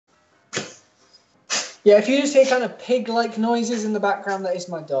Yeah, if you just hear kind of pig-like noises in the background, that is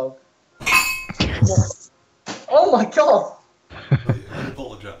my dog. Oh my god! I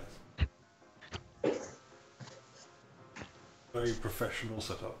apologise. Very professional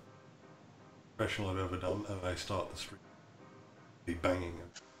setup. Professional I've ever done, and I start the stream. Be banging.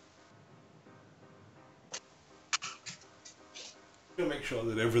 I'm going to make sure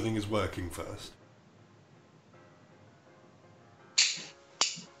that everything is working first.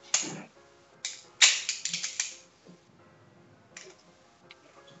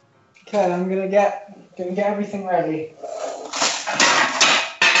 Okay, I'm gonna get everything ready. I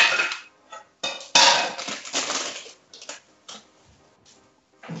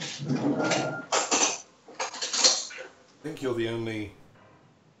think you're the only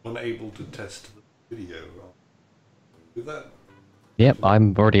one able to test the video. Do that? Yep,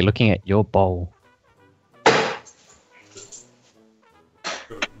 I'm already looking at your bowl. About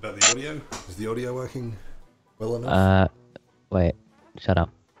the audio? Is the audio working well enough? Wait, shut up.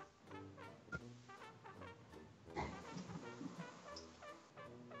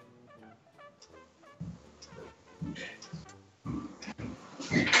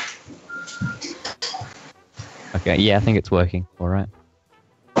 Okay, yeah, I think it's working. Alright.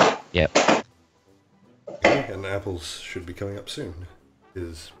 Yep. Okay, and apples should be coming up soon.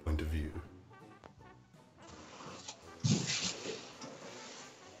 His point of view.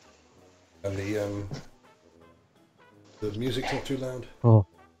 And the music's not too loud. Oh,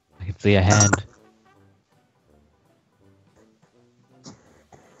 I can see a hand.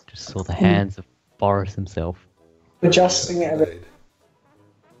 Just saw the hands of Boris himself. Adjusting it a bit.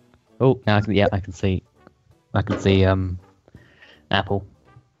 Oh, now I can, yeah, I can see Apple.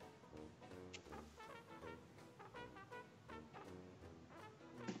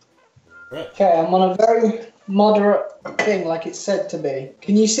 Okay, I'm on a very moderate thing, like it's said to be.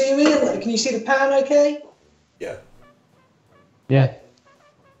 Can you see me? Can you see the pan okay? Yeah. Yeah.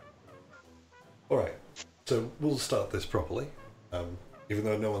 Alright, so we'll start this properly, even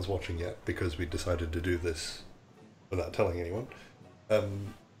though no one's watching yet, because we decided to do this without telling anyone.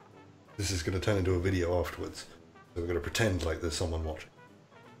 This is going to turn into a video afterwards, so we're going to pretend like there's someone watching.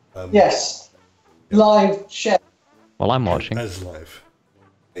 Yes. Yeah. Live share. Well, I'm watching. As live.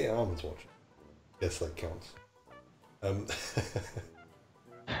 Yeah, Armin's watching. Yes, that counts. We're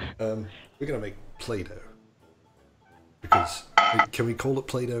going to make Playdoh. Because, can we call it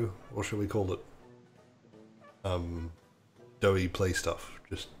Playdoh, or should we call it doughy play stuff,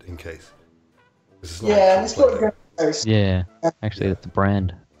 just in case? Yeah, let's call it. Yeah, actually that's a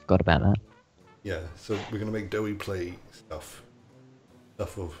brand. Forgot about that. Yeah, so we're going to make doughy play stuff.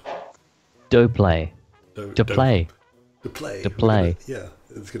 Stuff of... Doughplait. Doughplait. Doughplait. Yeah,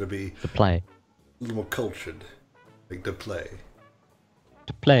 it's going to be... Doughplait. A little more cultured. Like Doughplait.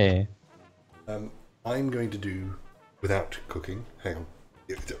 Doughplait. I'm going to do without cooking. Hang on.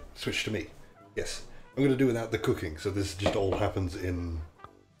 Switch to me. Yes. I'm going to do without the cooking, so this just all happens in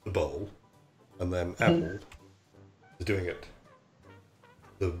the bowl. And then Apple is doing it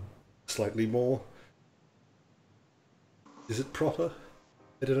the slightly more... Is it proper?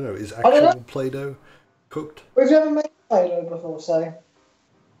 I don't know. Is actual Play-Doh cooked? We've never made Play-Doh before, so...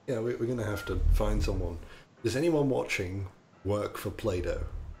 Yeah, we're going to have to find someone. Does anyone watching work for Play-Doh?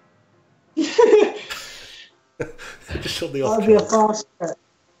 Just on the off That'd be a fast step.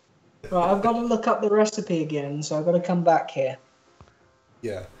 Right, I've got to look up the recipe again, so I've got to come back here.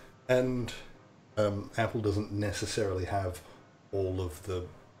 Yeah, and Apple doesn't necessarily have all of the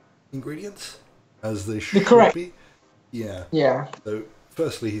ingredients as they should be. Yeah. Yeah. So,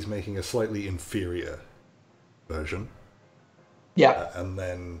 firstly, he's making a slightly inferior version. Yeah. And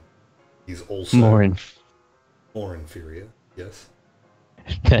then he's also more inferior. Yes.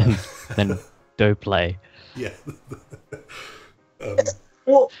 than Doughplait. Yeah.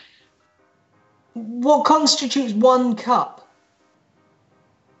 What constitutes 1 cup?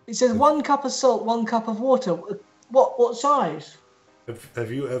 It says 1 cup of salt, 1 cup of water. What size?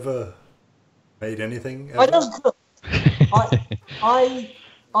 Have you ever made anything? Ever? I don't cook.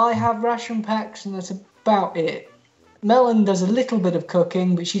 I have ration packs, and that's about it. Melon does a little bit of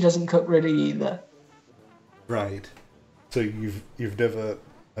cooking, but she doesn't cook really either. Right. So you've never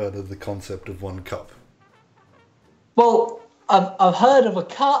heard of the concept of 1 cup? Well, I've heard of a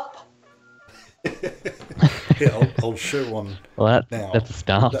cup. Yeah, I'll show one. Well, now. That's a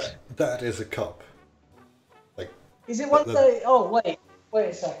start. That is a cup. Like. Is it one of the? Oh wait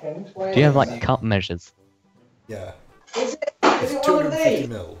a second. Do you have like cup measures? Yeah. Is it It's one of 250 these?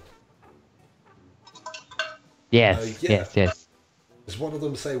 ml. Yes, yeah. yes. Does one of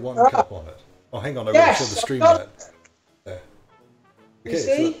them say 1 cup on it? Oh, hang on, I've got to show the stream that. There. Okay, You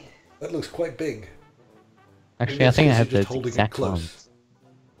see? So that looks quite big. Actually, I think I You're have just those holding it exact close. ones.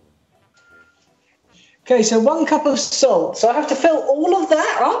 Okay, so 1 cup of salt. So I have to fill all of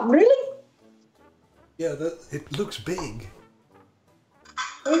that up, really? Yeah, it looks big.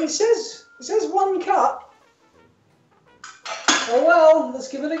 I mean, it says 1 cup. Oh well, let's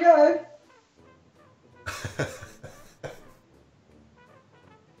give it a go.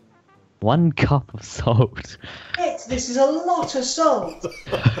 One cup of salt. This is a lot of salt.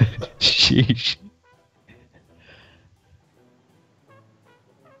 Sheesh.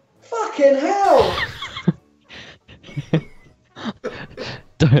 Fucking hell!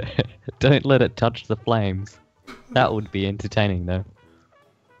 Don't let it touch the flames. That would be entertaining, though.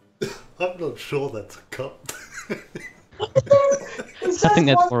 I'm not sure that's a cup. I think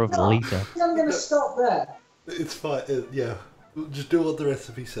that's more of a liter. I'm gonna stop there. It's fine. Yeah, just do what the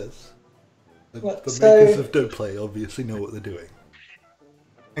recipe says. The So- makers of Doughplait obviously know what they're doing.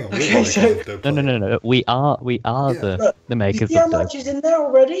 Hang on, we're the Okay, makers so- of Doughplait. No. We are Yeah. the You makers see how of dough. much is in there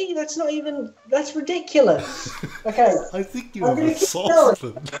already? That's ridiculous. Okay, I think you I'm have gonna a keep sauce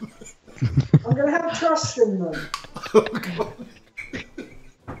them. I'm gonna have trust in them. Oh, God.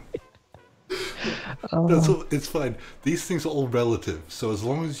 No, so it's fine. These things are all relative, so as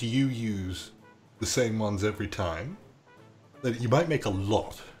long as you use the same ones every time, then you might make a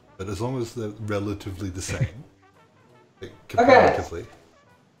lot, but as long as they're relatively the same, like, comparatively.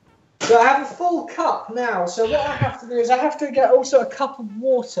 So I have a full cup now. So what I have to do is I have to get also a cup of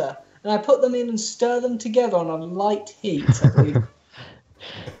water, and I put them in and stir them together on a light heat. I believe.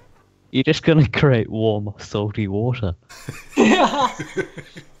 You're just gonna create warm, salty water.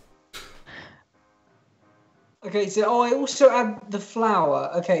 Okay, so I also add the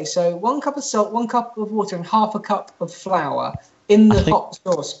flour. Okay, so 1 cup of salt, 1 cup of water, and half a cup of flour in the hot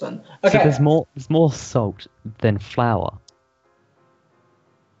saucepan. Okay, So there's more salt than flour.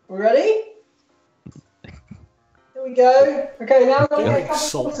 we ready? Here we go. Okay, now I'm gonna get a Pouring cup of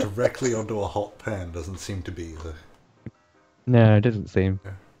salt water. directly onto a hot pan doesn't seem to be the... No, it doesn't seem.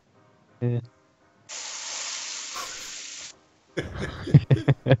 Yeah.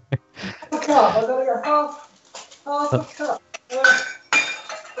 A cup. I'm gonna get half a cup.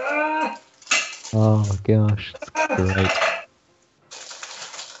 Oh gosh, it's great.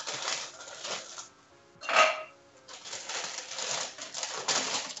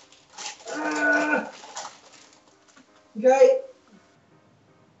 Okay.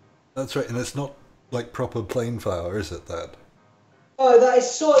 That's right, and it's not like proper plain flour, is it, that? Oh, that is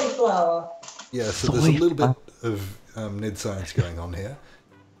soy flour. Yeah, so there's a Soy little bit flour. of NIDD science going on here.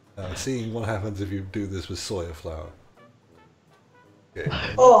 Seeing what happens if you do this with soya flour. Okay.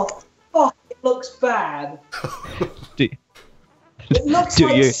 Oh, fuck, it looks bad. Do, It looks Do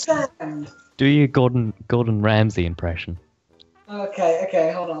like you- sand. do your Gordon Ramsay impression.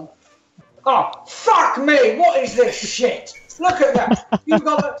 Okay, hold on. Oh, fuck me! What is this shit? Look at that! You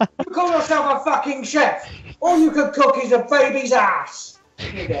call yourself a fucking chef. All you can cook is a baby's ass.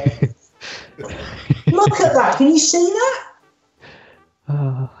 Here you go. Look at that! Can you see that?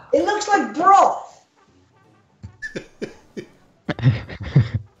 It looks like broth.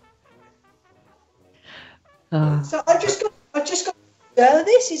 So I just got to stir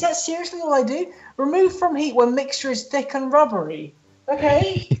this. Is that seriously all I do? Remove from heat when mixture is thick and rubbery.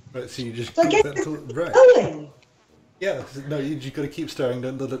 Okay. Right, so you just So cook get that this till... Right. going. Yeah, no, you just got to keep stirring.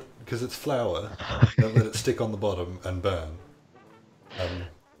 Don't let it, because it's flour. Don't let it stick on the bottom and burn.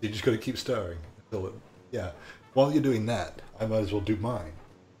 You just got to keep stirring until it. Yeah. While you're doing that, I might as well do mine.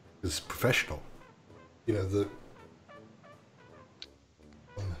 It's professional. You know the.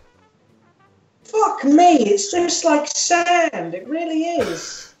 Fuck me! It's just like sand. It really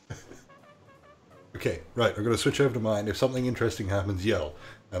is. Okay, right. I'm going to switch over to mine. If something interesting happens, yell,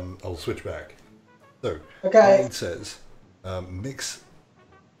 and I'll switch back. So, Okay. mine says, mix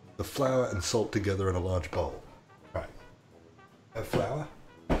the flour and salt together in a large bowl. Right. Have flour.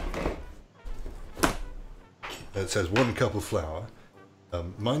 It says 1 cup of flour.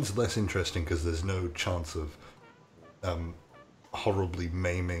 Mine's less interesting because there's no chance of horribly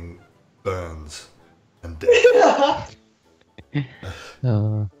maiming burns and death.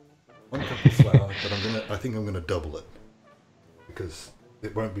 Uh, 1 cup of flour, but I think I'm gonna double it because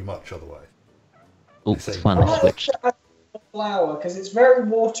it won't be much otherwise. oops, Say- finally switched. Flour, because it's very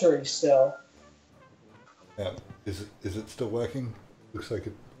watery still. Yeah, is it still working? Looks like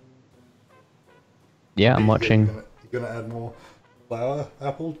it. Yeah, I'm watching. You're gonna add more flour,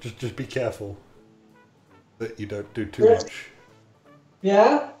 Apple. Just be careful that you don't do too much.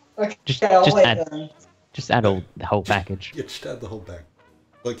 Yeah? Okay, Just- I'll just wait add- then. Just add the whole package Yeah, just add the whole bag.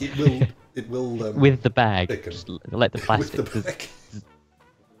 Like it will. with the bag. thicken. Just let the plastic. With the bag.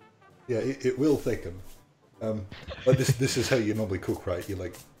 Yeah, it will thicken. But this is how you normally cook, right? You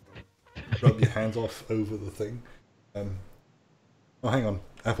like rub your hands off over the thing. Oh, hang on.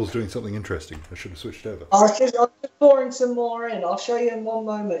 Apple's doing something interesting. I should have switched over. I'm just pouring some more in. I'll show you in one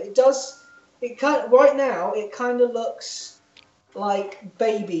moment. It does. It kind of, right now. It kind of looks like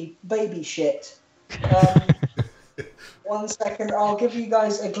baby shit. 1 second. I'll give you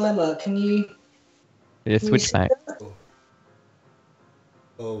guys a glimmer. Can you? Yeah, switch back.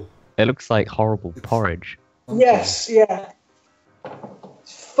 Oh. It looks like horrible porridge. Okay. Yes. Yeah.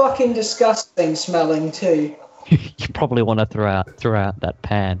 It's fucking disgusting smelling too. You probably want to throw out that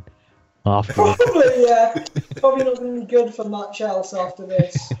pan afterwards. Probably, yeah. Probably not going to be good for much else after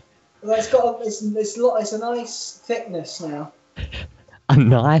this. But it's a nice thickness now. A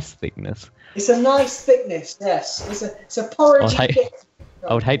nice thickness. It's a nice thickness, yes. It's a porridge thick.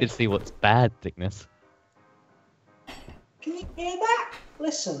 I would hate to see what's bad thickness. Can you hear that?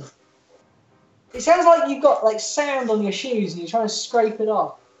 Listen. It sounds like you've got like sand on your shoes and you're trying to scrape it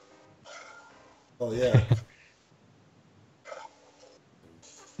off. Oh yeah.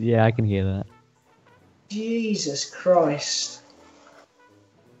 Yeah, I can hear that. Jesus Christ.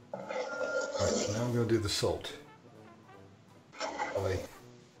 Right, so now I'm going to do the salt. I'm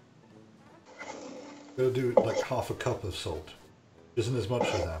going to do like half a cup of salt. Isn't as much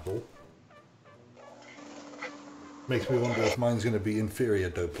as apple. Makes me wonder if mine's going to be inferior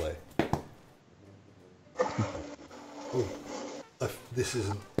Doughplait. Oh, this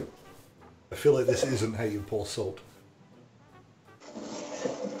isn't. I feel like this isn't how you pour salt.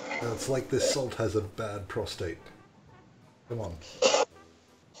 It's like this salt has a bad prostate. Come on.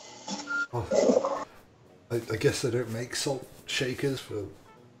 Oh, I guess they don't make salt shakers for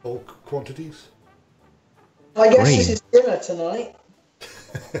bulk quantities. I guess this is dinner tonight.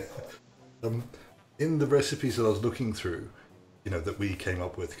 In the recipes that I was looking through, you know, that we came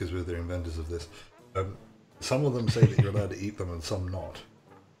up with because we're the inventors of this, some of them say that you're allowed to eat them and some not.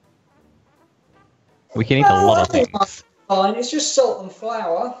 We can eat a lot of things. Fine, it's just salt and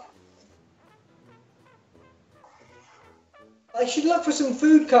flour. I should look for some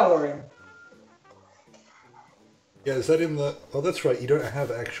food colouring. Yeah, is that in the... Oh, that's right, you don't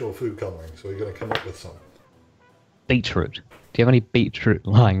have actual food colouring, so you're going to come up with some. Beetroot. Do you have any beetroot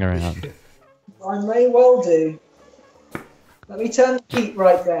lying around? I may well do. Let me turn the heat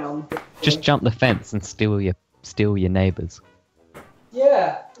right down. Just jump the fence and steal your neighbours.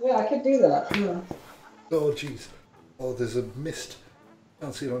 Yeah, I could do that. Yeah. Oh, jeez. Oh, there's a mist.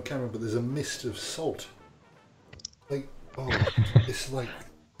 Can't see it on camera, but there's a mist of salt. Like, oh, it's like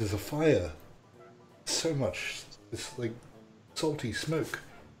there's a fire. So much. It's like salty smoke.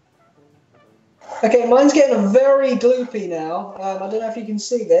 Okay, mine's getting very gloopy now. I don't know if you can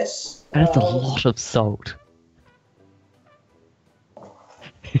see this. That's a lot of salt.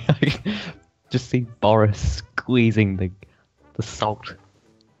 Just see Boris squeezing the salt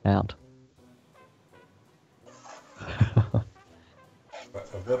out.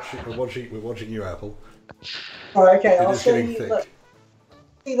 Right, we're watching you, Apple. Right, okay, It I'll is show getting you. thick. Look,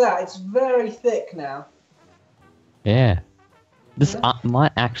 see that? It's very thick now. Yeah. This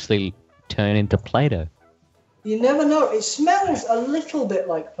might actually turn into Play-Doh. You never know. It smells a little bit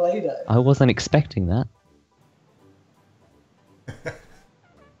like Play-Doh. I wasn't expecting that.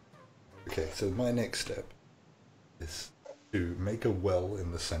 Okay, so my next step is to make a well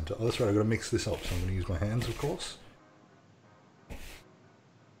in the center. Oh, that's right, I've got to mix this up, so I'm going to use my hands, of course.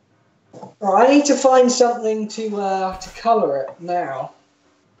 Right, I need to find something to colour it now.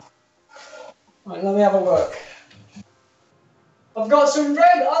 Right, let me have a look. I've got some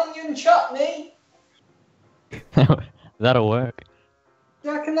red onion chutney. That'll work. Do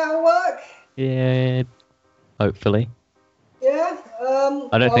you reckon that'll work? Yeah, hopefully. Yeah?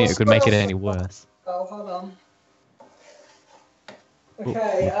 I don't think it could make it any worse. Oh, hold on. Ooh,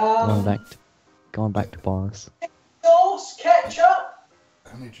 Okay, going back to Boris. sauce, ketchup.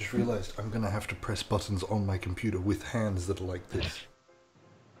 I only just realised I'm going to have to press buttons on my computer with hands that are like this.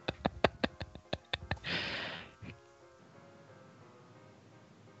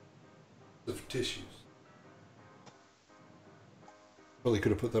 Of tissues. Well, you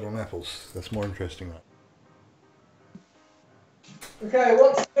could have put that on apples. That's more interesting, right? Okay,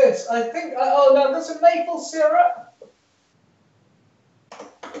 what's this? I think. Oh no, I've got some maple syrup.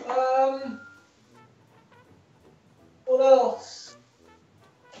 What else?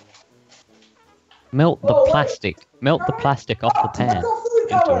 Melt the Oh, wait. plastic. Melt the plastic off the pan. I've got food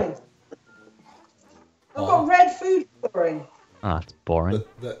colouring. I've got red food colouring. Ah, it's boring.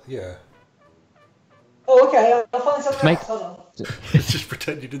 Yeah. Oh, okay. I'll find something Make- else. Hold on. Just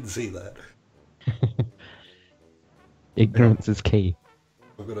pretend you didn't see that. Ignorance is key.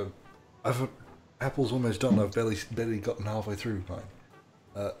 I've got a... Apple's almost done. I've barely gotten halfway through mine.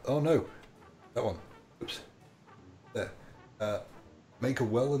 Oh no, that one. Oops. There. Make a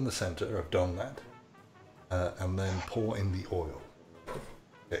well in the center. I've done that. And then pour in the oil.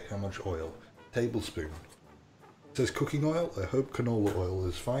 Okay, how much oil? Tablespoon. It says cooking oil. I hope canola oil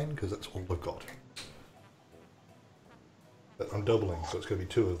is fine because that's all I've got. But I'm doubling, so it's going to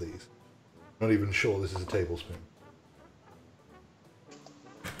be 2 of these. Not even sure this is a tablespoon.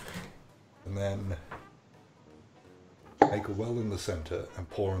 And then make a well in the center and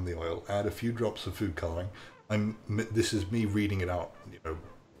pour in the oil. Add a few drops of food coloring. This is me reading it out. You know,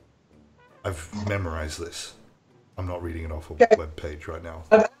 I've memorized this. I'm not reading it off a web page right now.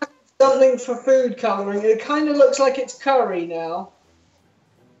 I've added something for food colouring. It kind of looks like it's curry now.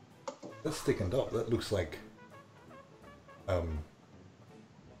 That's thickened up. That looks like...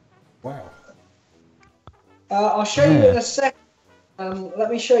 wow. I'll show you in a second. Let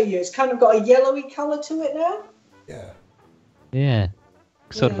me show you. It's kind of got a yellowy colour to it now. Yeah. Yeah.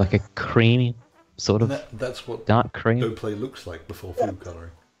 Sort of like a creamy, sort of that's what dark cream. Doughplait looks like before food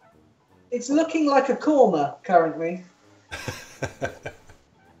colouring. It's looking like a korma currently.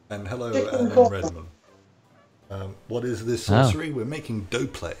 And hello, Alan Redmond. What is this sorcery? We're making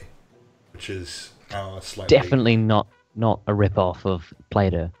Doughplait, which is our slightly... Definitely not a rip-off of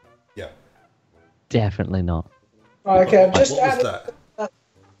Playdoh. Yeah. Definitely not. Right, okay, I've just what was added that?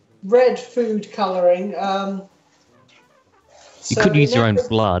 Red food colouring. You could use your own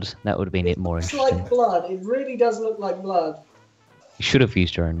blood. That would have been it more It's interesting. like blood. It really does look like blood. You should have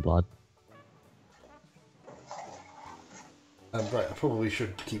used your own blood. Right, I probably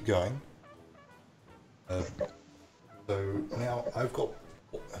should keep going. So now I've got...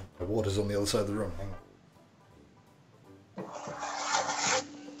 My water's on the other side of the room. Hang on.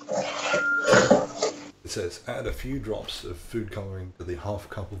 It says, add a few drops of food colouring to the half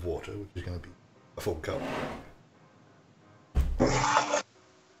cup of water, which is going to be a full cup.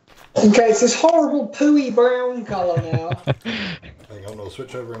 Okay, it's this horrible pooey brown colour now. Hang on, I'll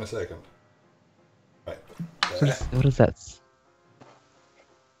switch over in a second. Right. What is that?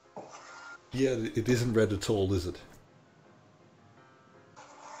 Yeah, it isn't red at all, is it?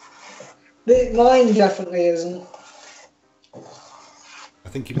 Mine definitely isn't. I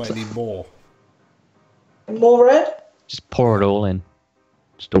think you might need more. More red? Just pour it all in.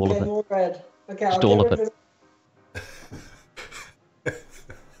 Just all Okay, of it. more red. Okay, Just I'll all get of rid it.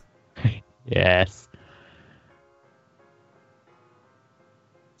 Yes.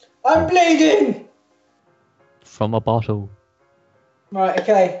 I'm bleeding! From a bottle. Right,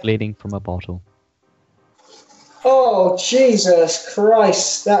 okay. Bleeding from a bottle. Oh, Jesus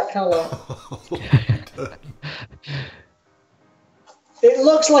Christ, that colour. It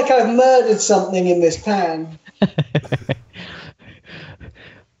looks like I've murdered something in this pan.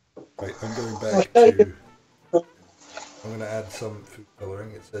 Right, I'm going back to... I'm going to add some food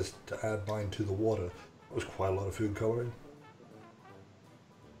colouring. It says to add mine to the water. That was quite a lot of food colouring.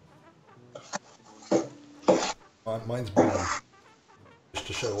 Mine's blue. Just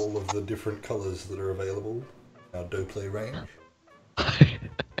to show all of the different colours that are available in our Doughplait range. Okay,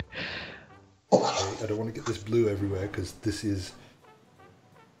 I don't want to get this blue everywhere because this is...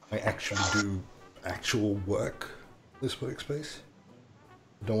 I actually do actual work in this workspace.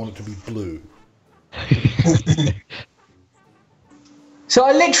 I don't want it to be blue. So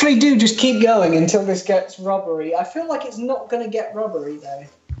I literally do just keep going until this gets rubbery. I feel like it's not going to get rubbery though.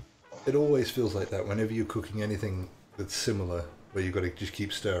 It always feels like that whenever you're cooking anything that's similar, where you've got to just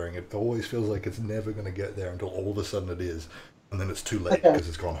keep stirring. It always feels like it's never going to get there until all of a sudden it is, and then it's too late because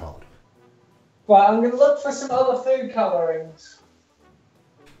it's gone hard. Right, I'm going to look for some other food colourings.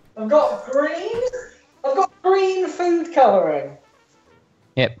 I've got green. I've got green food colouring.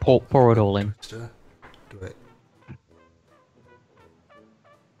 Yeah, pour it all in. Stir. Do it.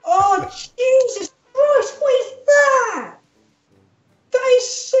 Oh, Jesus Christ, what is that? That is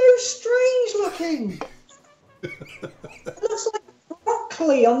so strange looking. It looks like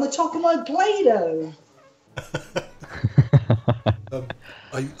broccoli on the top of my Play-Doh.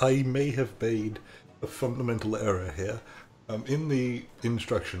 I may have made a fundamental error here. In the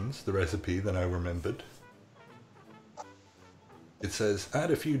instructions, the recipe that I remembered, it says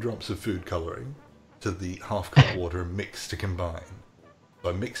add a few drops of food colouring to the half cup water and mix to combine. So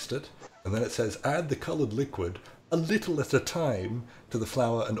I mixed it, and then it says add the coloured liquid a little at a time to the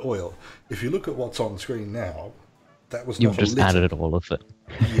flour and oil. If you look at what's on screen now, that was You've not just a little. added all of it.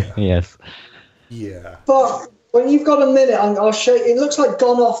 Yeah. Yes. Yeah. But when you've got a minute, I'll show you. It looks like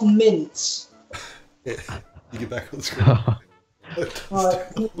gone off mince. You get back on the screen. Right,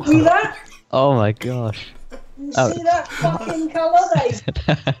 you see that? Oh my gosh. You Oh. see that fucking colour?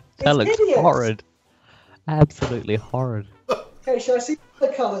 That looks hideous. horrid. Absolutely horrid. Okay, shall I see the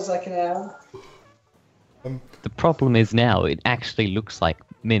colours I can add? The problem is now it actually looks like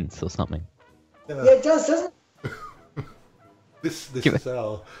mince or something. Yeah, it does, doesn't it? This Give is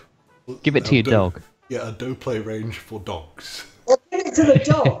our... Give it to your dog. Yeah, a Doughplait range for dogs. I'll give it to the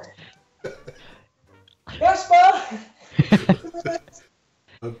dog. Jasper!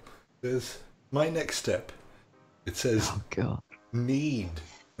 There's my next step. It says Oh god. knead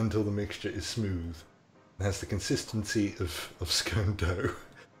until the mixture is smooth and has the consistency of scone dough.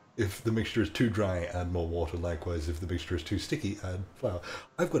 If the mixture is too dry, add more water. Likewise, if the mixture is too sticky, add flour.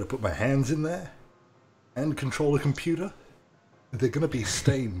 I've got to put my hands in there and control a computer. They're going to be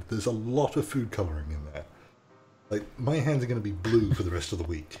stained. There's a lot of food colouring in there. Like, my hands are going to be blue for the rest of the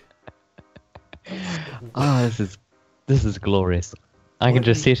week. Oh, this is glorious. I can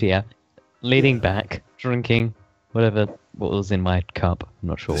just sit here, leaning back, drinking what was in my cup. I'm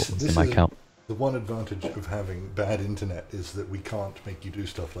not sure what was in my cup. The one advantage of having bad internet is that we can't make you do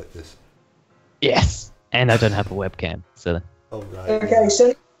stuff like this. Yes! And I don't have a webcam, so... Oh, right. Okay,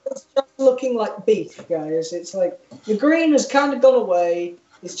 so it's just looking like beef, guys. It's like, the green has kind of gone away.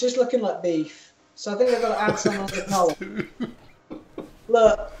 It's just looking like beef. So I think I've got to add some other colour.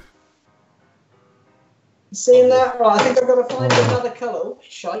 Look. You seeing that? Right, I think I've got to find another colour. Oh,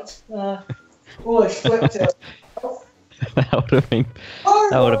 shite. I flipped it. that would have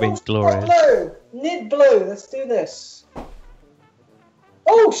been glorious. Blue. NIDD blue. Let's do this.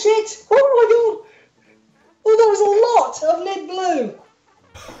 Oh shit! Oh my god! Oh, that was a lot of NIDD blue.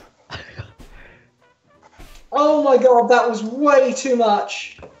 Oh my god, that was way too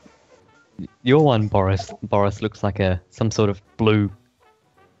much. Your one, Boris, looks like some sort of blue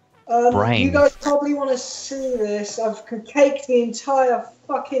brain. You guys probably want to see this. I've caked the entire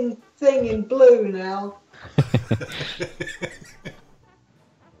fucking thing in blue now.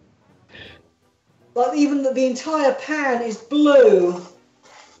 Like even the entire pan is blue.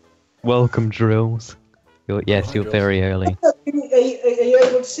 Welcome, Drills. You're very early. Are you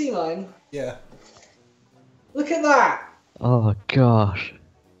able to see mine? Yeah. Look at that. Oh gosh.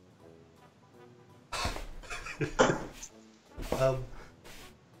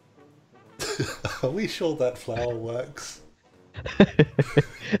 Are we sure that flour works?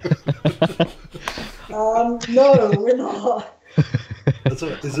 No, we're not. I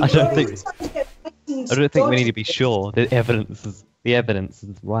don't think we need to be sure. The evidence is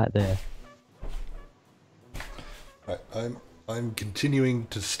right there. Right, I'm continuing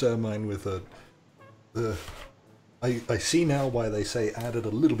to stir mine with I see now why they say add it a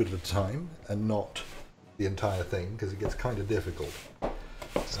little bit at a time and not the entire thing, because it gets kind of difficult.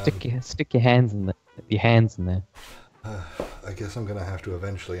 Stick your hands in there. I guess I'm gonna have to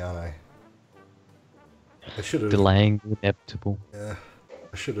eventually, aren't I? I should have. Delaying the inevitable. Yeah,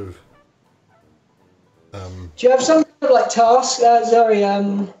 I should have. Do you have some kind of like task,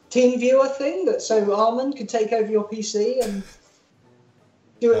 team viewer thing that so Armand could take over your PC and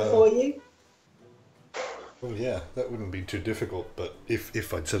do it for you? Well, yeah, that wouldn't be too difficult, but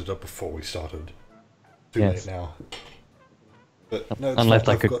if I'd set it up before we started. Too Yes. late now. But no, it's Unless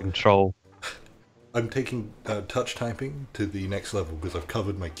fine. I could control. I'm taking touch typing to the next level because I've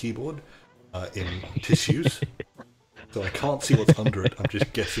covered my keyboard in tissues, so I can't see what's under it. I'm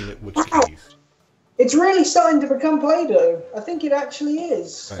just guessing at which keys. It's really starting to become Playdoh. I think it actually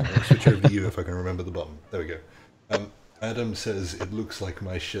is. Right, I'll switch over to you if I can remember the button. There we go. Adam says it looks like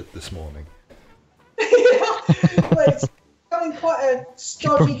my shit this morning. But it's becoming quite a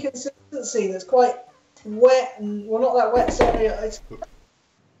stodgy consistency that's quite wet and, well, not that wet, sorry.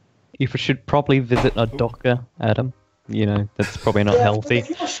 You should probably visit a doctor, Adam. You know, that's probably not healthy. If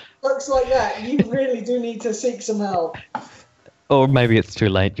your shit looks like that, you really do need to seek some help. Or maybe it's too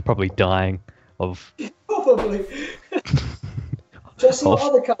late. You're probably dying of Probably. Just see what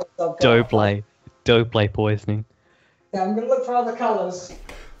other colours I've got. Doughplait poisoning. Yeah, I'm going to look for other colours.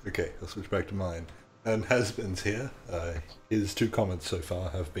 Okay, I'll switch back to mine. And Hasbin's here. His 2 comments so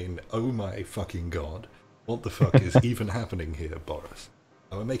far have been, "Oh my fucking god, what the fuck is even happening here, Boris?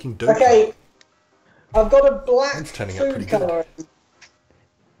 We're making dough." Okay, I've got a black Mine's turning out pretty food good. colour.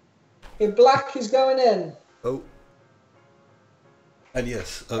 Okay, black is going in. Oh. And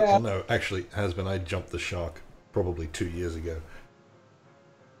yes, Yeah. oh no, actually, Hasbin, I jumped the shark probably 2 years ago.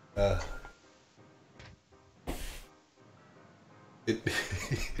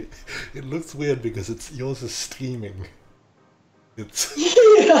 It looks weird because yours is steaming. It's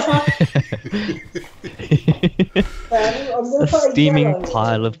Yeah. I'm A gonna put a steaming yellow in.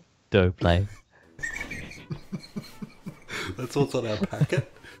 pile of Doughplait. that's what's on our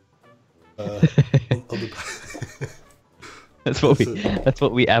packet. On the That's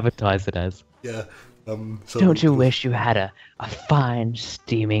what we advertise it as. yeah, So Don't you wish you had a fine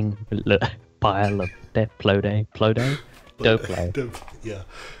steaming pile of Playdoh? Doughplait. Yeah.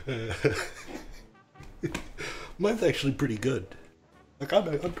 Mine's actually pretty good. Like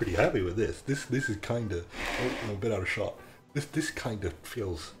I'm pretty happy with this. This is kind of I'm a bit out of shot. This kind of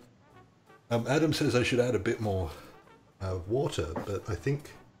feels. Adam says I should add a bit more water, but I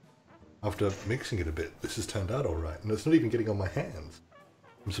think after mixing it a bit, this has turned out all right, and it's not even getting on my hands.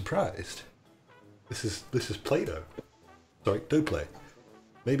 I'm surprised. This is Play-Doh. Sorry, Doughplait.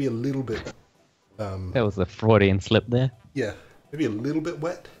 Maybe a little bit. That was a Freudian slip there. Yeah, maybe a little bit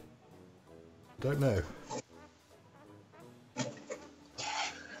wet. Don't know.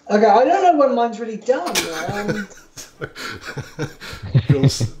 Okay, I don't know when mine's really done.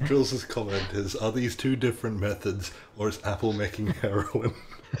 Drills' comment is, are these two different methods, or is Apple making heroin?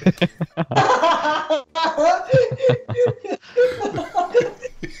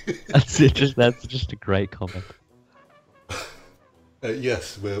 That's just a great comment.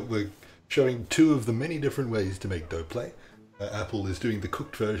 Yes, we're showing two of the many different ways to make Doughplait. Apple is doing the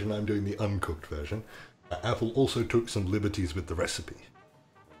cooked version, I'm doing the uncooked version. Apple also took some liberties with the recipe.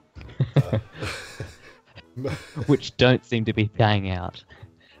 Which don't seem to be paying out.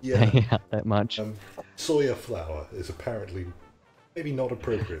 Yeah. Paying out that much. Soya flour is apparently maybe not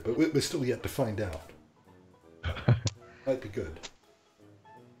appropriate, but we're still yet to find out. Might be good.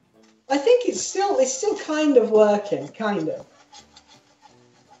 I think it's still kind of working, kind of.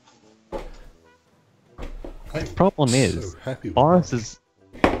 The problem is, so happy with Boris's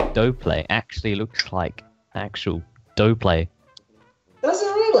Doughplait actually looks like actual Doughplait. Does it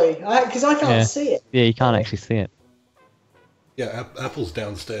really? Because I can't see it. Yeah, you can't actually see it. Yeah, Apple's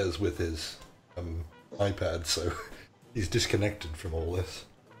downstairs with his iPad, so he's disconnected from all this.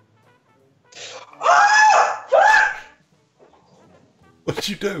 Ah! Fuck! What'd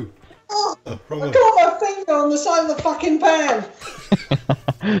you do? Oh, I got my finger on the side of the fucking pan.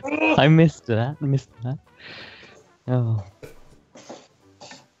 I missed that. Oh.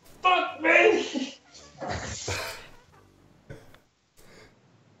 Fuck me!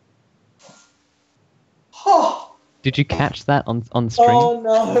 Oh. Did you catch that on stream? Oh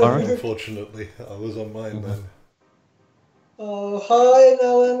no! Boris? Unfortunately, I was on mine then. Oh, hi,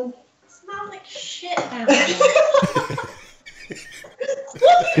 Nolan. It smells like shit down there.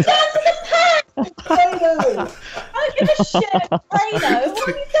 What's done to the pan? Play-Doh. I don't give a shit about Play-Doh. What have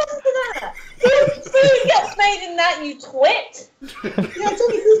you done to that? Food gets made in that, you twit. Yeah, it's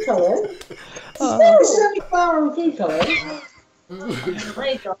only food colouring. It's only flour and food colouring.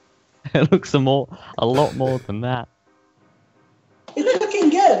 My God. It looks a lot more than that. It's looking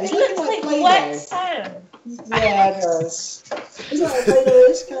good. It's It looking looks like like wet Play-Doh. sand. Yeah, it does. Isn't that what Play-Doh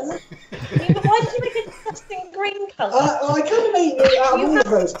is, kind of? Yeah, but why did you make a disgusting green colour? I kind of made it out of all of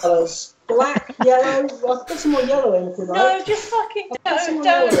those colours. Black, yellow. I'll put some more yellow in if you like. No, just fucking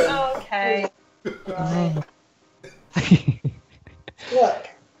don't. Oh, okay. Right. Look.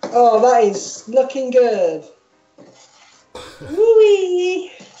 Oh, that is looking good.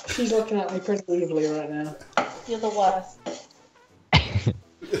 Woo-wee. She's looking at me pretty evilly right now. You're the worst.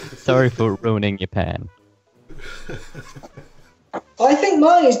 Sorry for ruining your pan. I think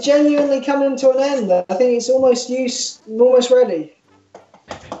mine is genuinely coming to an end. I think it's almost ready.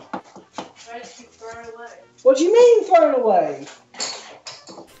 Ready to throw away. What do you mean thrown away?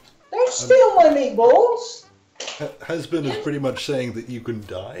 Don't steal my meatballs. Husband is pretty much saying that you can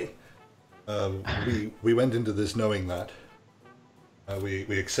die. We went into this knowing that.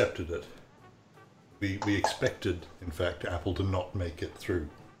 We accepted it. We expected, in fact, Apple to not make it through.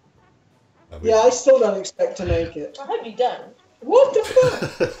 Yeah, I still don't expect to make it. I hope you don't. What the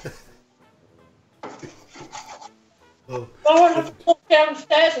fuck? Well, I won't have to walk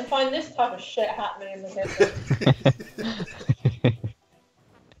downstairs and find this type of shit happening in the kitchen.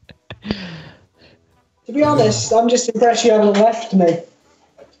 To be honest, I'm just impressed you haven't left me.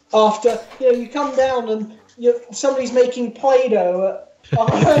 After, you come down and somebody's making Play-Doh at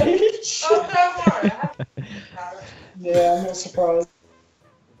our age. Oh, don't worry. I have Yeah, I'm not surprised.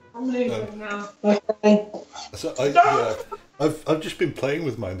 I'm leaving now. Okay. so I've just been playing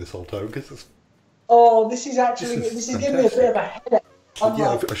with mine this whole time because it's. Oh, this is giving me a bit of a headache.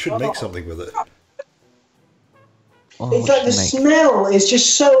 I should make something with it. Oh, It's like the smell is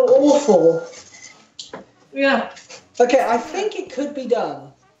just so awful. Yeah. Okay, I think it could be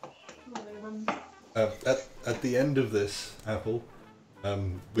done. At the end of this, Apple,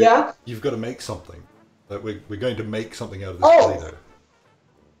 you've got to make something. We're going to make something out of this Play-Doh.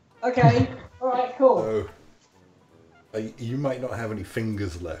 Okay. All right. Cool. So, you might not have any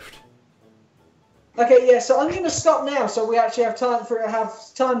fingers left. Okay. Yeah. So I'm going to stop now, so we actually have time for it to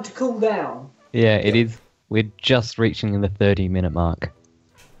have time to cool down. Yeah, it Yeah. is. We're just reaching the 30-minute mark.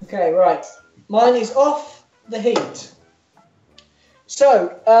 Okay, right. Mine is off the heat.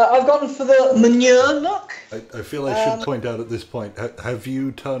 So, I've gone for the manure look. I feel I should point out at this point, have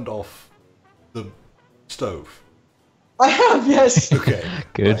you turned off the stove? I have, yes. Okay.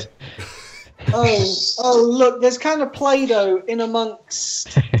 Good. Oh, look, there's kind of Play-Doh in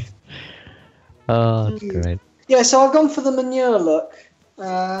amongst. Oh, that's great. Yeah, so I've gone for the manure look.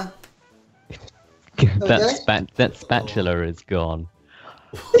 That spatula is gone.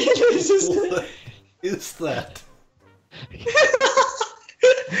 What is that?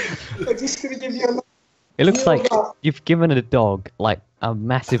 I'm just gonna give you a. It looks like Yeah. you've given a dog like a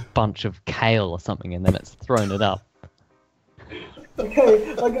massive bunch of kale or something, and then it's thrown it up.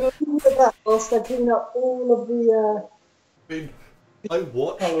 Okay, I'm gonna leave it at that whilst I clean up all of the. I mean, I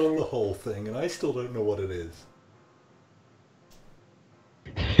watched the whole thing and I still don't know what it is.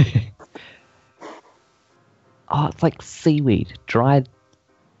 Oh, it's like seaweed, dried.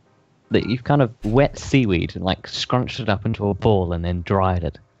 That you've kind of wet seaweed and like scrunched it up into a ball and then dried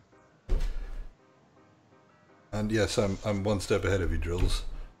it. And yes, I'm one step ahead of you, Drills.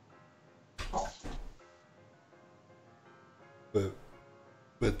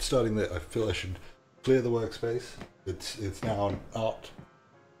 But starting there, I feel I should clear the workspace. It's now an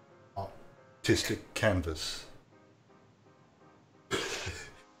artistic canvas.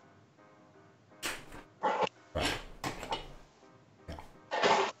 Right.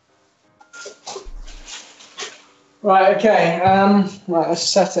 Right. Okay. Right. Let's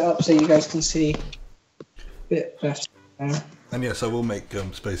set it up so you guys can see a bit better. And yes, I will make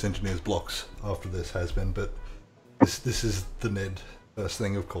Space Engineers blocks after this has been, but this is the NIDD. First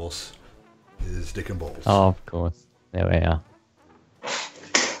thing, of course, is Dick and Balls. Oh, of course. There we are.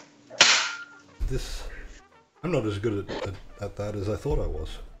 I'm not as good at that as I thought I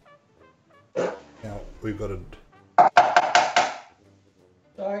was. Now, we've got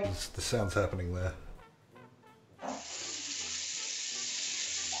Sorry. the sound's happening there.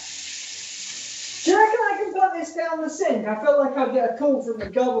 Do you reckon I can put this down the sink? I feel like I'd get a call from the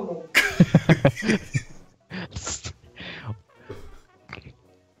government.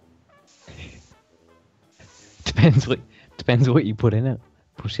 Depends what you put in it.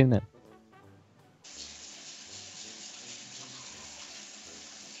 Push in it.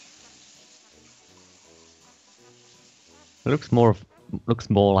 It looks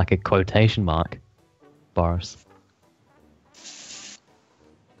more like a quotation mark, Boris.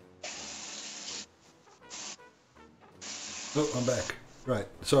 Oh, I'm back. Right,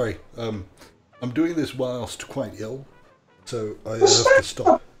 sorry. I'm doing this whilst quite ill, so I have to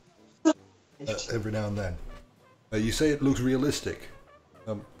stop every now and then. You say it looks realistic.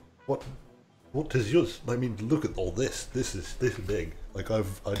 What does yours? I mean, look at all this. This is big. Like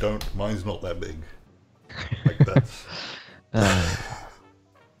mine's not that big. Like that's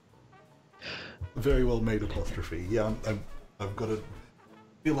very well made apostrophe. Yeah, I've got to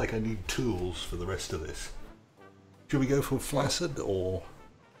feel like I need tools for the rest of this. Should we go for flaccid or?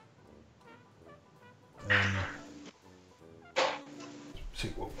 See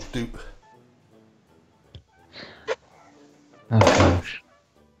what we'll do. Oh gosh.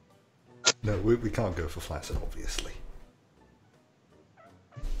 No, we can't go for flaccid, obviously.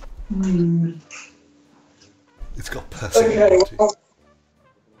 It's got personality. Okay. Well,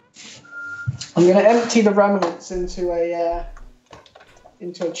 I'm going to empty the remnants into a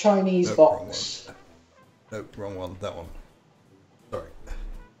Chinese Nope, box. Nope, wrong one. That one. Sorry.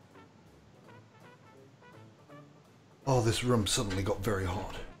 Oh, this room suddenly got very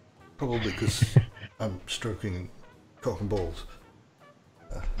hot. Probably because I'm stroking cock and balls.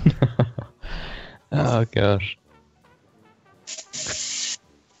 Oh gosh.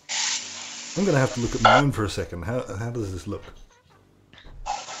 I'm going to have to look at my own for a second. How does this look?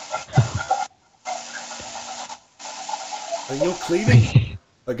 Are you cleaning?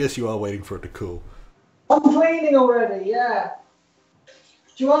 I guess you are waiting for it to cool. I'm cleaning already. Yeah.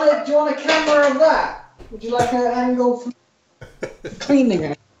 Do you want a camera of that? Would you like an angle from cleaning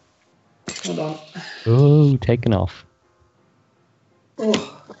it? Hold on. Oh, taken off.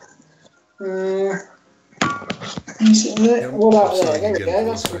 Oh. Yeah, What about I'm there? saying There we again,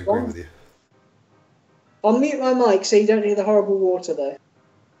 go. That's I a good agree one. with you. I'll mute my mic so you don't hear the horrible water though.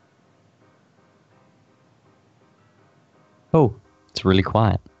 Oh, it's really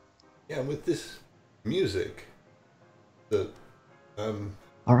quiet. Yeah, and with this music, the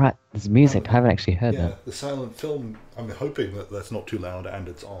Alright, there's music. I haven't actually heard yeah, that. the silent film. I'm hoping that that's not too loud and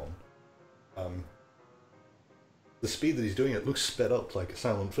it's on. The speed that he's doing it looks sped up like a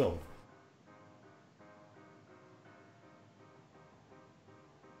silent film.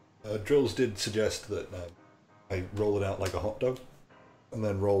 Drills did suggest that I roll it out like a hot dog, and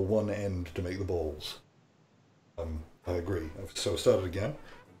then roll one end to make the balls. I agree. So I'll start it again.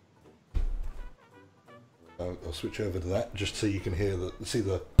 I'll switch over to that just so you can see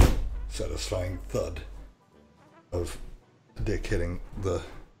the satisfying thud of the dick hitting the.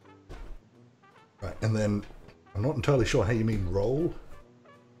 Right, and then I'm not entirely sure how you mean roll.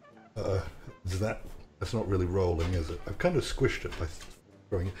 That's not really rolling, is it? I've kind of squished it by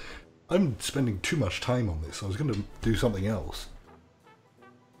throwing it. I'm spending too much time on this. I was going to do something else.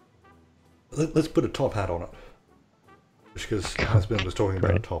 Let's put a top hat on it. Just because Husband was talking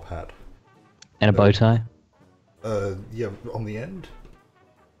about a top hat. And a bow tie? Yeah, on the end.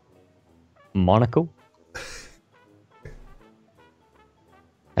 Monocle?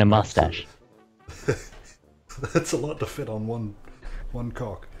 And a mustache. That's a lot to fit on one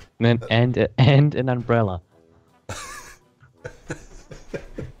cock. And an umbrella.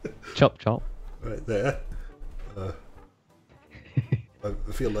 Chop chop. Right there. I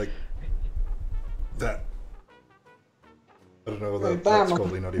feel like that. I don't know whether that's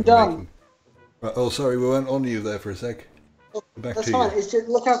probably not even making. Right, oh, sorry, we went on you there for a sec. Back That's to fine. you. It's just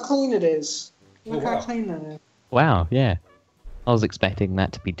look how clean it is. Look how clean that is. Wow, yeah. I was expecting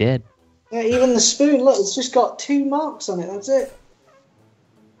that to be dead. Yeah, even the spoon. Look, it's just got 2 marks on it. That's it.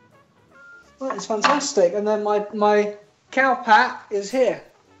 Right, it's fantastic. And then my cow pat is here.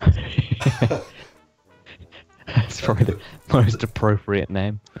 That's probably the most appropriate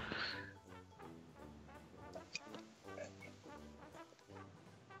name.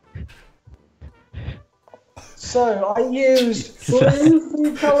 So I used blue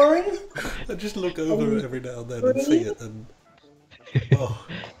food colouring. I just look over it every now and then and see it, and oh.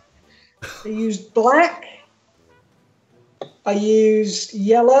 I used black. I used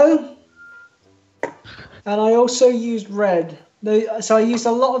yellow. And I also used red. So I used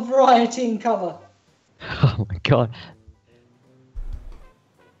a lot of variety in colour. Oh my god.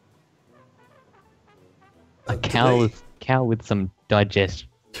 A cow with some digestive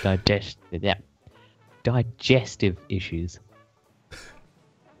issues.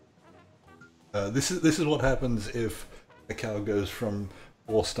 This is what happens if a cow goes from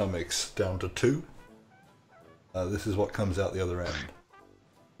 4 stomachs down to 2. This is what comes out the other end.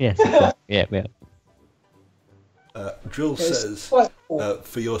 Yes. Yeah. Drill says,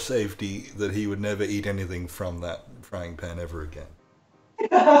 for your safety, that he would never eat anything from that frying pan ever again.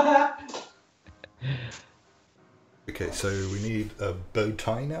 Okay, so we need a bow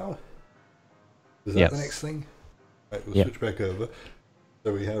tie now? Is that the next thing? Right, we'll switch back over.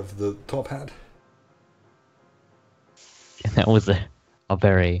 So we have the top hat. Yeah, that was a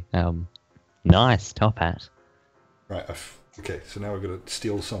very nice top hat. Right, okay, so now we're going to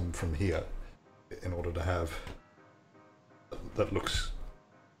steal some from here in order to have... That looks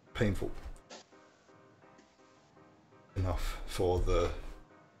painful enough for the...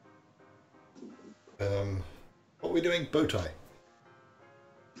 what are we doing? Bow tie.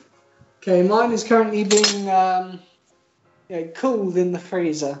 Okay, mine is currently being cooled in the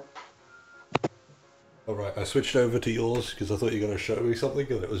freezer. Alright, I switched over to yours because I thought you were going to show me something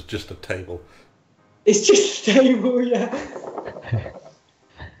and it was just a table. It's just a table, yeah.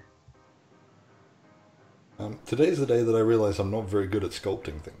 Today's the day that I realise I'm not very good at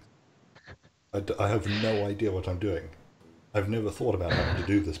sculpting things. I have no idea what I'm doing. I've never thought about having to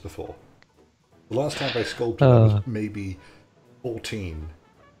do this before. The last time I sculpted, I was maybe 14, and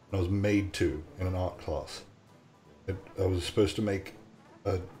I was made to in an art class. I was supposed to make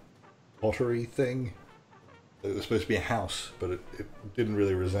a pottery thing. It was supposed to be a house, but it didn't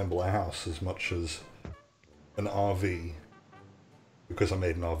really resemble a house as much as an RV, because I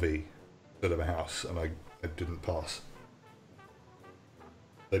made an RV instead of a house, and I didn't pass.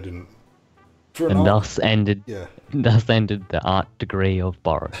 They didn't. Thus ended the art degree of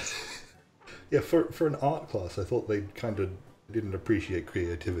Boris. Yeah, for an art class, I thought they kind of didn't appreciate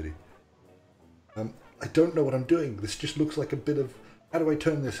creativity. I don't know what I'm doing. This just looks like a bit of... How do I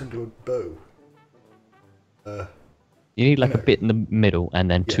turn this into a bow? You need like a bit in the middle and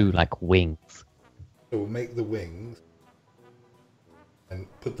then 2 like wings. So we'll make the wings and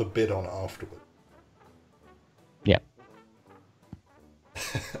put the bit on afterward. Yeah.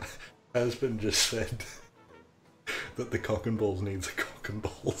 Husband just said that the cock and balls needs a cock and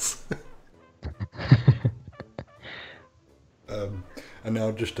balls. And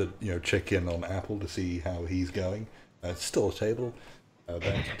now just to check in on Apple to see how he's going. It's still a table.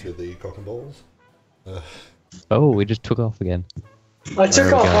 Back to the cock and balls. Oh, we just took off again. I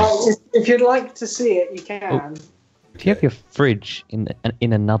took off. If you'd like to see it, you can. Oh. Do you have your fridge in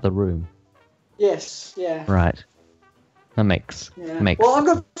another room? Yes. Yeah. Right. That makes Yeah. makes Well, I've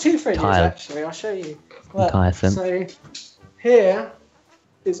got two fridges Tile. actually. I'll show you. Look, entire sense. so here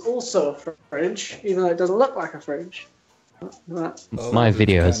is also a fridge, even though it doesn't look like a fridge. That. Oh, My it's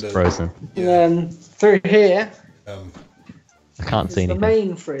video has kinda- frozen. And then through here I can't is see the anything.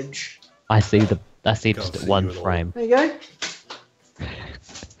 main fridge. I see Can't just see one you at all. frame. There you go.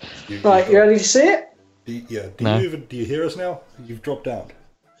 you've Right, got- you ready to see it? Do you hear us now? You've dropped out.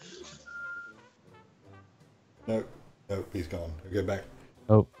 No, he's gone. Go back.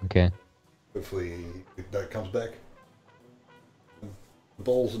 Oh, okay. Hopefully that comes back. The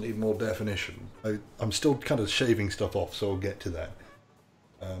balls need more definition. I'm still kind of shaving stuff off, so I'll get to that.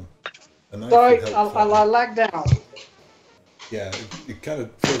 A knife Sorry, would help I flatten. lagged out. Yeah, it kind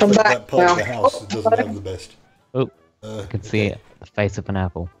of feels Come like back that part of the now. house that doesn't have the best. Oh, I can see it. The face of an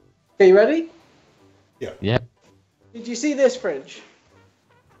apple. Okay, you ready? Yep. Did you see this fridge?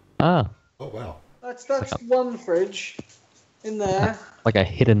 Ah, Oh wow. That's one fridge in there. like a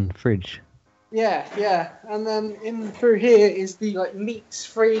hidden fridge. Yeah. And then in through here is the like meats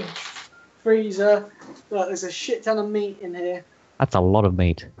fridge, freezer. Look, there's a shit ton of meat in here. That's a lot of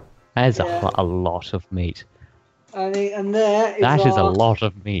meat. That is Yeah. a lot of meat. And there is That is a our- lot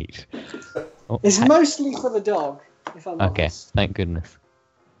of meat. Oh, It's mostly for the dog, if I'm okay, honest. thank goodness.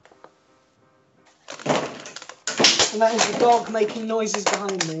 And that is the dog making noises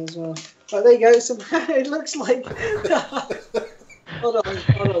behind me as well. But there you go. It looks like. hold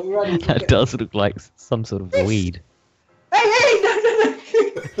on, you ready? That does look like some sort of weed. Hey, no!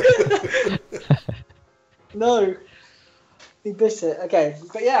 No. He bit it. Okay,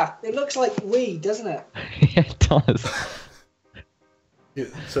 but yeah, it looks like weed, doesn't it? Yeah, it does. Yeah,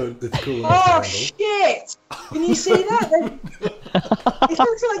 so it's cool enough to Oh handle. shit! Can you see that? It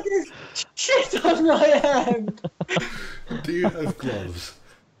looks like there's shit on my hand. Do you have gloves?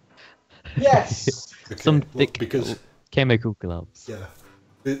 Yes. Okay, Some well, thick because chemical gloves.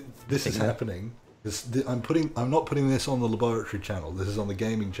 yeah, this is happening. I'm not putting this on the laboratory channel. This is on the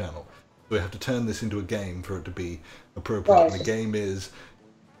gaming channel. So we have to turn this into a game for it to be appropriate. Right. And the game is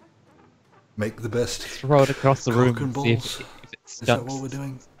make the best Throw it across the room cock and and see balls. if it Is that what sticks. we're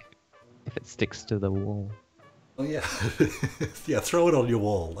doing? If it sticks to the wall. Oh yeah, yeah. Throw it on your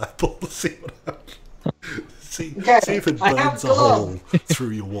wall, Apple. See what happens. See Okay, if it I have burns a hole gloves. through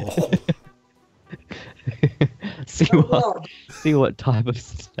your wall. see Oh, what God. see what type of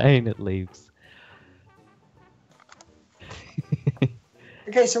stain it leaves.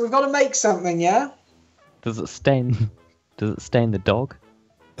 Okay, so we've got to make something, yeah? Does it stain the dog?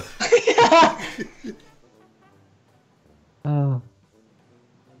 Oh.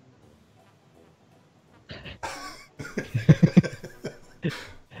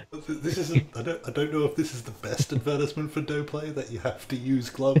 This isn't. I don't know if this is the best advertisement for Doughplait that you have to use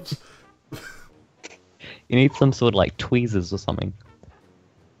gloves. You need some sort of like tweezers or something.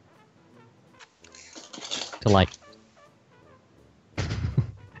 To like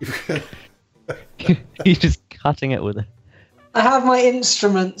you're just cutting it with a I have my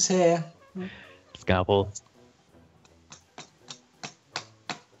instruments here. scalpel.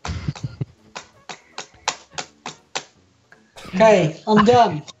 Okay, I'm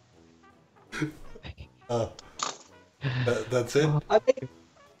done. That's it.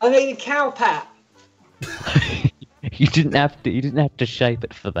 I made a cow pat. You didn't have to shape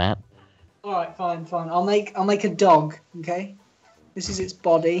it for that. All right, fine. I'll make a dog. Okay, this is its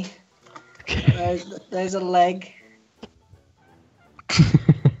body. There's a leg.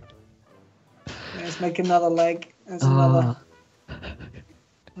 Let's make another leg. There's another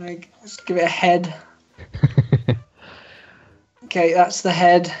leg. Let's give it a head. Okay, that's the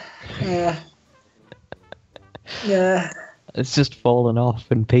head. Yeah. It's just fallen off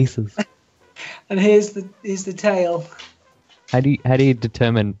in pieces. And here's the tail. How do you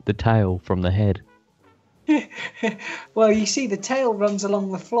determine the tail from the head? Well, you see, the tail runs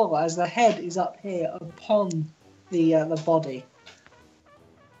along the floor as the head is up here upon the body.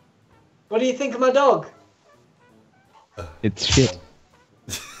 What do you think of my dog? It's shit.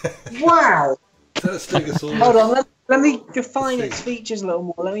 Wow! That's Stegosaurus. Hold on, let me define its features a little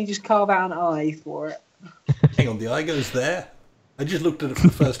more. Let me just carve out an eye for it. Hang on, the eye goes there? I just looked at it for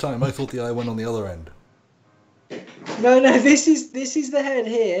the first time. I thought the eye went on the other end. No, this is the head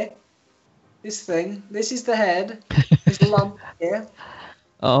here. This thing. This is the head. This lump here.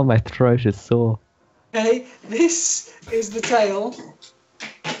 Oh, my throat is sore. Okay, this is the tail.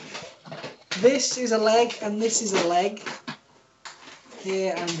 This is a leg, and this is a leg.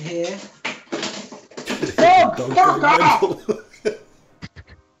 Here and here. Dog's going mental.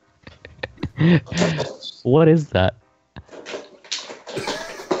 What is that?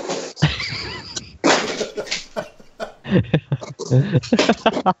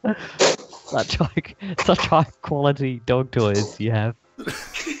 such high quality dog toys you have.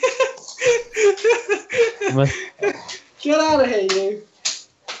 Must- Get out of here, you!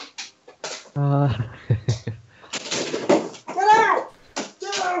 uh, Get out!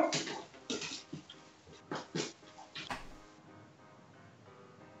 Get out!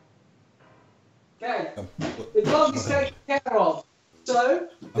 Okay, the dog is taken care of. So,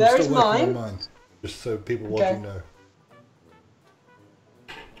 there is I'm still working on mine. mine, just so people Okay. watching know.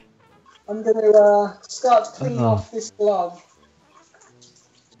 I'm going to start to clean Oh. off this glove.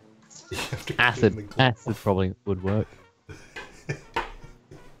 You have to clean the acid probably would work.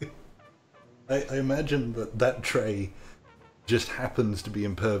 I imagine that tray just happens to be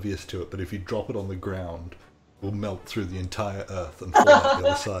impervious to it, but if you drop it on the ground, it will melt through the entire earth and fall out the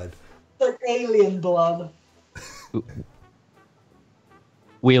other side. Like alien blood.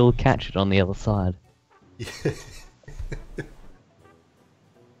 We'll catch it on the other side.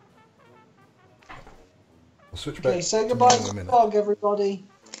 I'll switch back Okay, say to goodbye mine in to a the minute. dog, everybody.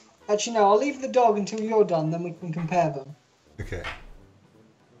 Actually, no, I'll leave the dog until you're done, then we can compare them. Okay.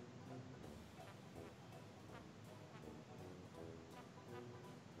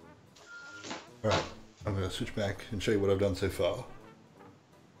 Alright, I'm going to switch back and show you what I've done so far.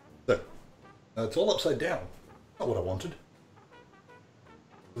 So, it's all upside down. Not what I wanted.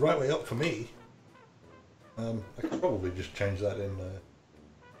 The right way up for me. I could probably just change that in...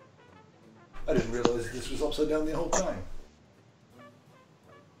 I didn't realise this was upside down the whole time.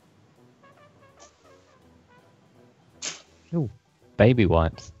 Ooh, baby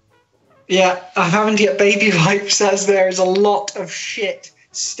wipes. Yeah, I haven't yet baby wipes as there is a lot of shit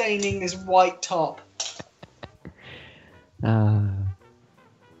staining this white top.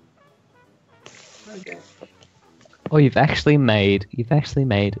 Okay. Oh, you've actually made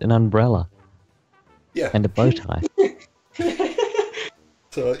an umbrella Yeah. and a bow tie.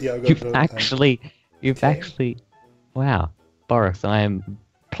 So, yeah, I've got... You've actually, wow, Boris, I am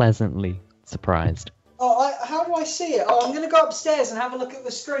pleasantly surprised. Oh, how do I see it? Oh, I'm going to go upstairs and have a look at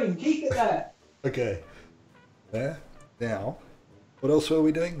the stream. Keep it there. Okay. There. Now, what else were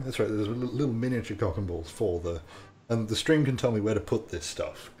we doing? That's right, there's a little miniature cock and balls for the... And the stream can tell me where to put this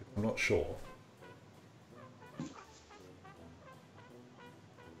stuff. I'm not sure.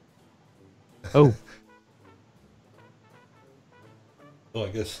 Oh, Well, I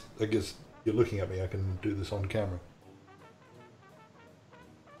guess you're looking at me. I can do this on camera.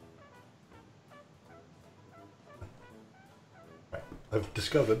 Right. I've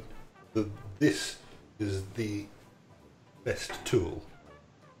discovered that this is the best tool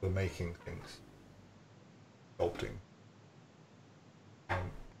for making things. Sculpting.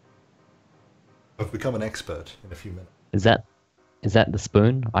 I've become an expert in a few minutes. is that the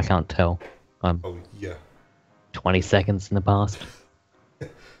spoon? I can't tell. I'm Oh, yeah. 20 seconds in the past.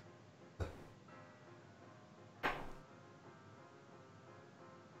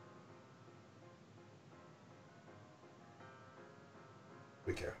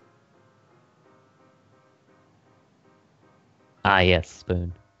 We go. Ah, yes,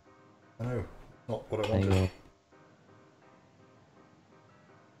 spoon. No, not what I There you wanted.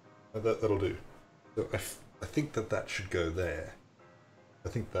 go. That'll do. So I think that should go there. I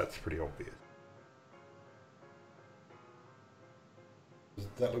think that's pretty obvious. Does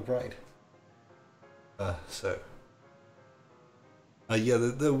that look right? Yeah,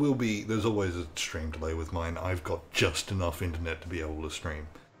 there's always a stream delay with mine. I've got just enough internet to be able to stream.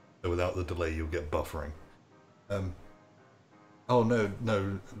 So without the delay, you'll get buffering. Oh no,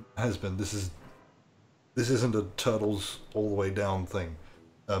 Hasbin, this isn't a turtles all the way down thing.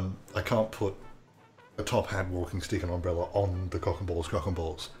 I can't put a top hat, walking stick, and umbrella on the cock and balls,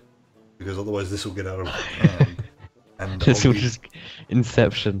 because otherwise this will get out of hand. And This I'll will just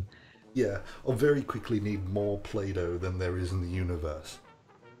Inception. yeah, I'll very quickly need more Play-Doh than there is in the universe.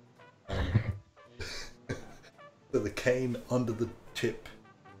 So the cane under the tip,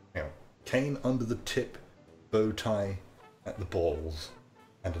 cane under the tip, bow tie at the balls,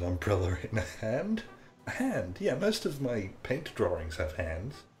 and an umbrella in a hand. A hand, yeah. Most of my paint drawings have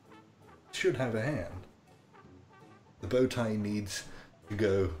hands. It should have a hand. The bow tie needs to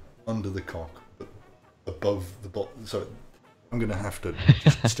go under the cock, but above the bottom. So I'm going to have to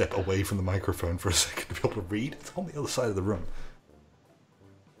just step away from the microphone for a second to be able to read. It's on the other side of the room.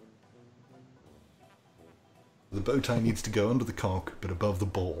 The bow tie needs to go under the cock, but above the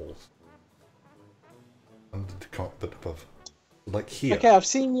balls. Under the cock, but above. Like here. Okay, I've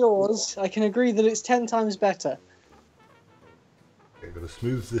seen yours. I can agree that it's 10 times better. Okay, I'm going to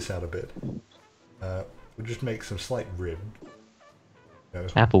smooth this out a bit. We'll just make some slight rib.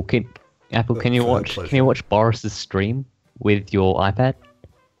 Apple, can Apple, can you for watch? pleasure. Can you watch Boris's stream with your iPad?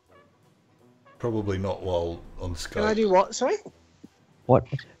 Probably not while on Can I Skype. do what? Sorry. What?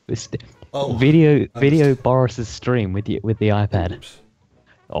 Oh, Video understand. Boris's stream with the iPad. Oops.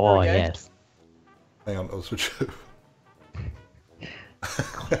 Oh Okay. yes, Hang on, I'll switch over.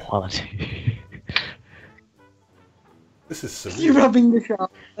 quality. This is You surreal. rubbing the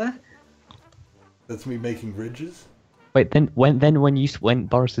shark there? That's me making ridges? Wait, when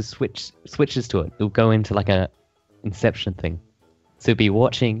Boris switches to it, it'll go into like a Inception thing. So it'll be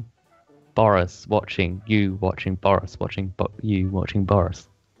watching Boris, watching you, watching Boris, watching you, watching Boris.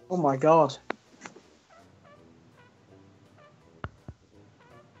 Oh my god.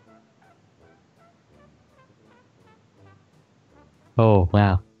 Oh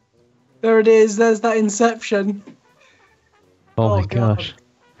wow. There it is. There's that Inception. Oh, Oh, my God. gosh.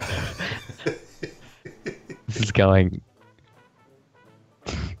 This is going.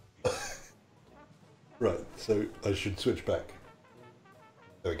 Right, so I should switch back.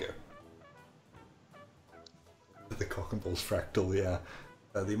 There we go. The cock and balls fractal, yeah.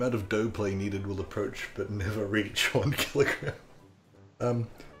 The amount of Doughplait needed will approach but never reach 1 kilogram. So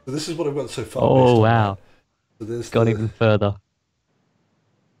this is what I've got so far. based Oh on wow. that. So there's Gone the, even further.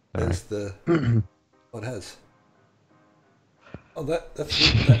 there's the what has. Oh, that's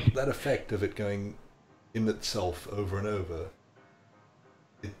that effect of it going in itself over and over.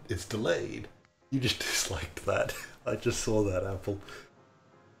 It's delayed. You just disliked that. I just saw that, Apple.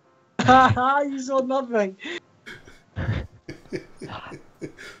 Haha, you saw nothing.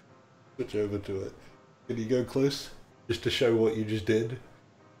 Switch over to it. Can you go close? Just to show what you just did?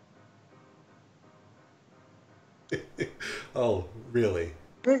 Oh, really?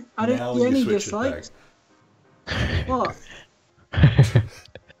 I don't Now see you any switch dislikes. it What?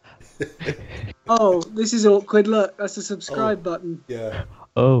 Oh, this is awkward. Look, that's the subscribe button. back. Yeah.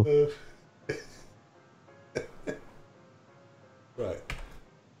 Oh. Right.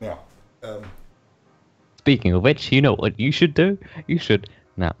 Now, Speaking of which, you know what you should do? You should.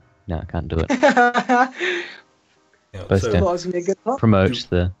 No, I can't do it. Thought yeah, Best so in. it was gonna be a good one. Promote Do-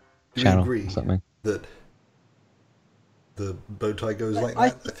 the do we channel agree or something. that the bow tie goes like I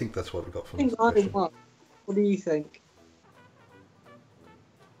that? I think that's what we got I from think this I session. won. What do you think?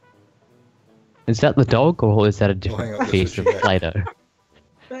 Is that the dog or is that a hang different on, let's piece switch of it back. Play-Doh?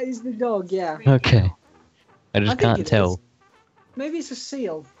 That is the dog, yeah. Okay. I I just think can't it tell. is. Maybe it's a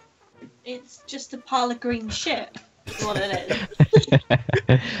seal. It's just a pile of green shit. Is what it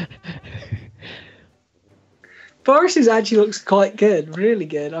is. Boris's actually looks quite good, really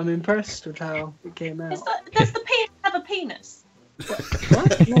good. I'm impressed with how it came out. Does the penis have a penis?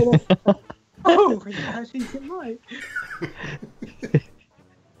 What? No, no. Oh, yeah, I think it might.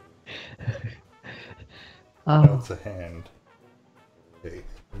 Now Oh, it's a hand. Okay,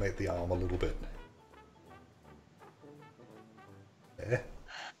 make the arm a little bit. There.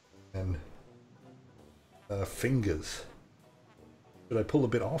 And fingers. Should I pull a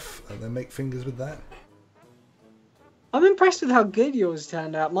bit off and then make fingers with that? I'm impressed with how good yours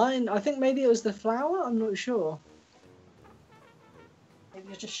turned out. Mine, I think maybe it was the flower. I'm not sure. Maybe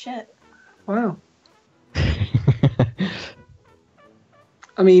you're just shit. Wow.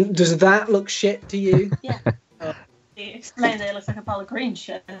 I mean, does that look shit to you? Yeah. You explained that it looks like a pile of green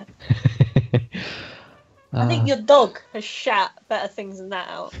shit. I think your dog has shat better things than that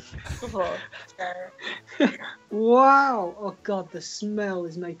out before. So, Wow. Oh god, the smell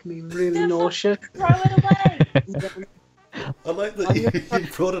is making me really Yeah, nauseous. throw it away. I like that you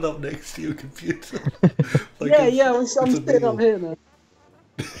brought it up next to your computer. Like Yeah, it's- yeah. I'm it's a sitting up meal. here now.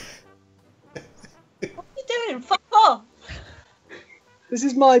 What are you doing? Fuck off. This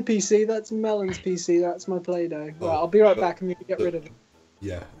is my PC. That's Melon's PC. That's my Play-Doh. Right, I'll be right back. I'm gonna get rid of it.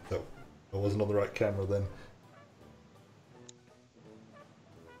 Yeah, that I wasn't on the right camera then.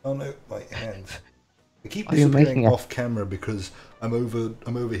 Oh no, my hands. I keep Are you disappearing making a- off camera because I'm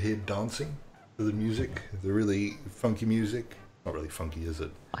over here dancing to the music, the really funky music. Not really funky, is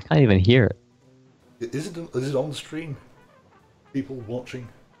it? I can't even hear it. Is it on stream? People watching?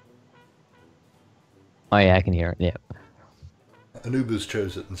 Oh yeah, I can hear it. Yeah. Anubis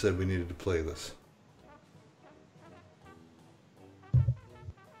chose it and said we needed to play this.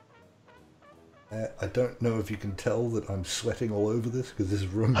 I don't know if you can tell that I'm sweating all over this because this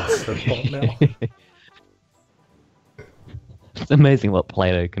room is so hot now. It's amazing what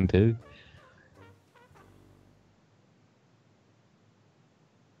Play-Doh can do.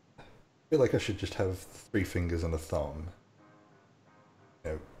 I feel like I should just have 3 fingers and a thumb.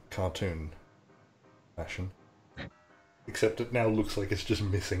 You know, cartoon fashion. Except it now looks like it's just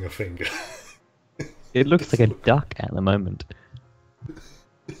missing a finger. It looks It's like a look- duck at the moment.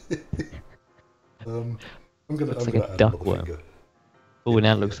 I'm Looks like gonna a add duck another worm. finger. Oh,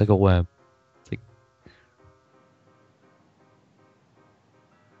 now it looks like a worm. It's like,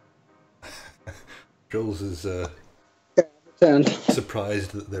 Jules is Turn.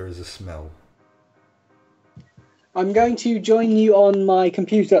 surprised that there is a smell. I'm going to join you on my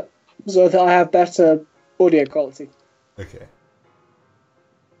computer so that I have better audio quality. Okay.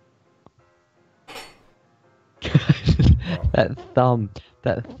 that thumb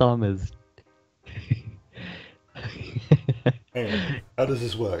is. Hang on. How does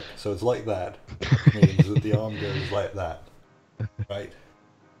this work? So it's like that. Means that the arm goes like that, right?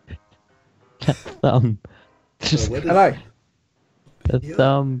 That thumb. Just, Where does- Hello. the Yeah.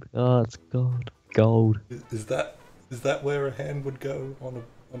 thumb. Oh, it's gold. Gold. Is that where a hand would go on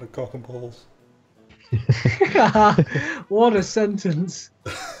a cock and balls? What a sentence.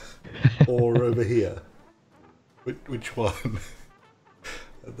 Or over here? Which one?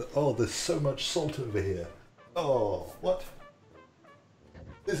 Oh, there's so much salt over here. Oh, what?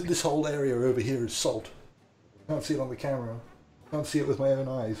 This whole area over here is salt. Can't see it on the camera. Can't see it with my own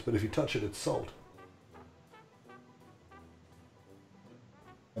eyes, but if you touch it, it's salt.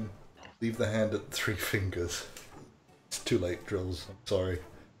 And leave the hand at 3 fingers. It's too late, Drills. I'm sorry.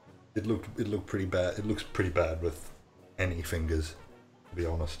 It looked pretty bad. It looks pretty bad with any fingers, to be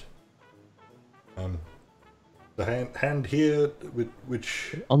honest. The hand here,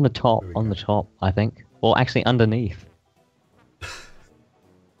 which On the top. There we On go. the top, I think. Or actually underneath.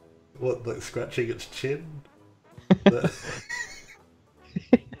 what, like scratching its chin?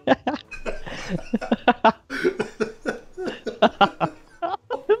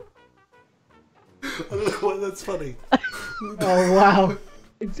 I don't know why that's funny. Oh wow.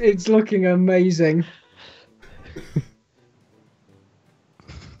 It's looking amazing.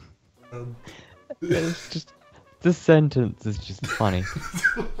 It's just. This sentence is just funny.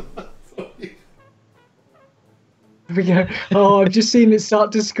 Here we go. Oh, I've just seen it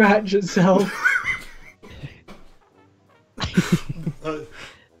start to scratch itself.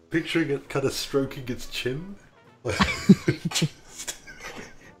 Picturing it kind of stroking its chin. Just-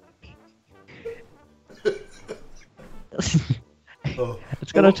 oh,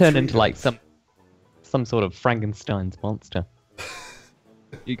 It's gonna want turn 3 into like hands. some sort of Frankenstein's monster.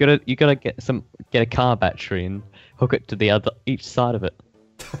 You gotta get a car battery and hook it to each side of it.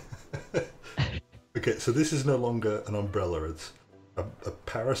 Okay, so this is no longer an umbrella, it's a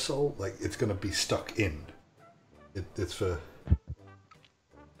parasol, like it's gonna be stuck in. It's for...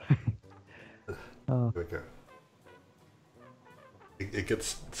 Oh. There we go. It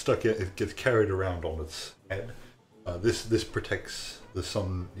gets stuck in, it gets carried around on its head. This protects the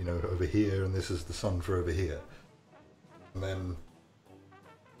sun, you know, over here, and this is the sun for over here. And then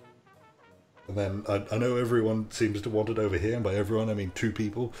I know everyone seems to want it over here, and by everyone I mean 2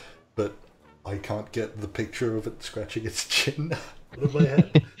 people, but I can't get the picture of it scratching its chin out of my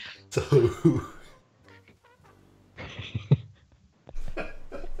head. So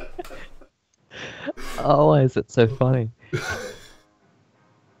Oh, why is it so funny?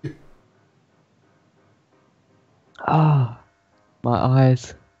 Ah, my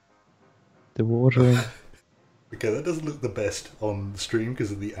eyes. They're watering. okay, that doesn't look the best on stream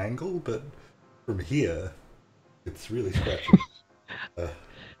because of the angle, but from here, it's really scratchy.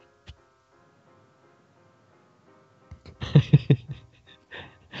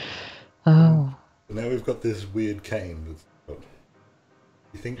 Ah. Now we've got this weird cane.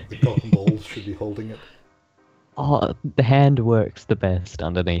 You think the cock and balls should be holding it? Oh, the hand works the best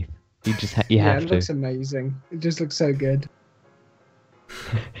underneath. You just you Yeah, have it to. looks amazing. It just looks so good.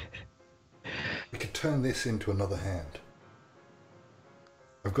 We could turn this into another hand.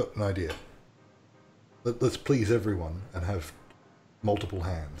 I've got an idea. Let's please everyone and have multiple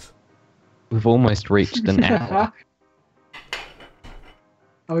hands. We've almost reached an hour.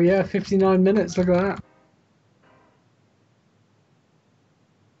 Oh yeah, 59 minutes. Look at that.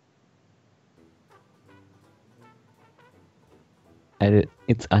 And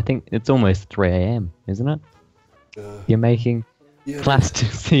I think it's almost 3 a.m., isn't it? You're making Yeah,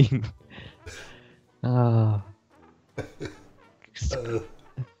 plasticine. Ah. 3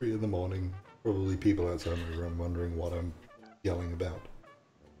 in the morning. Probably people outside my room wondering what I'm yelling about.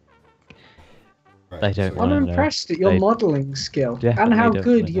 Right, They don't so- wanna I'm know. impressed at your They modelling skill and definitely how don't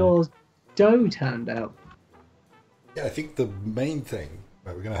good wanna know. your dough turned out. Yeah, I think the main thing,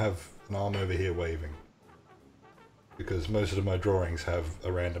 right, we're going to have an arm over here waving. Because most of my drawings have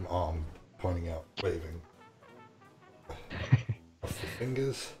a random arm pointing out, waving. Off the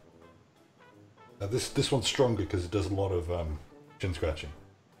fingers. Now this one's stronger because it does a lot of chin scratching.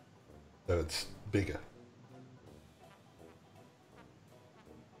 So it's bigger.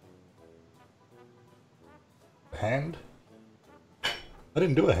 hand. I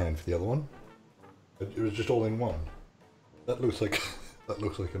didn't do a hand for the other one. It was just all in one. That looks like that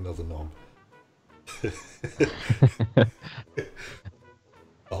looks like another knob.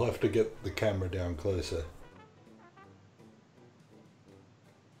 I'll have to get the camera down closer.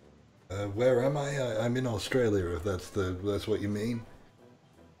 Where am I? I'm in Australia, if that's what you mean.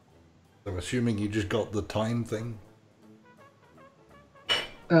 I'm assuming you just got the time thing.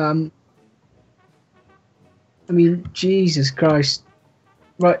 I mean, Jesus Christ.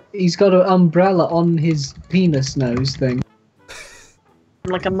 Right, he's got an umbrella on his penis nose thing.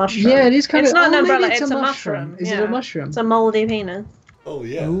 Like a mushroom. Yeah, it is kind It's of. not an maybe umbrella, it's it's a a mushroom. Is it yeah. a mushroom? It's a mouldy penis. Oh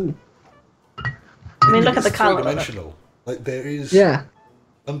yeah. Ooh. I mean, look at the colour. Three-dimensional. Like there is. Yeah.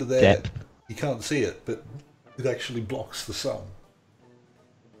 Under there, Depth. you can't see it, but it actually blocks the sun.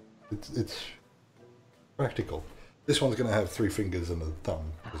 It's practical. This one's going to have 3 fingers and a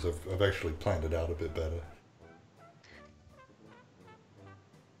thumb because I've actually planned it out a bit better.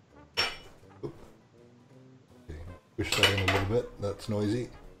 Okay, push that in a little bit. That's noisy.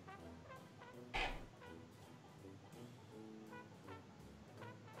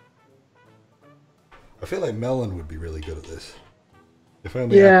 I feel like Melon would be really good at this. If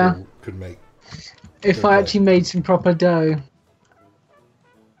only Apple could make. If I actually made some proper dough.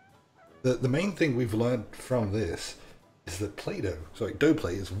 The main thing we've learned from this is that Playdoh, sorry,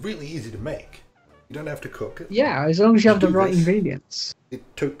 Doughplait is really easy to make. You don't have to cook it. Yeah, as long as you have the Do right this. ingredients. It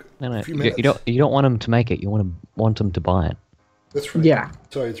took No, a few minutes. you don't want them to make it. You want them to buy it. That's right. Yeah.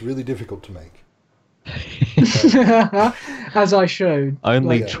 Sorry, it's really difficult to make. As I showed.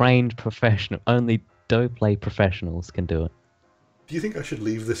 Only Like- trained professional, only Doughplait professionals can do it. Do you think I should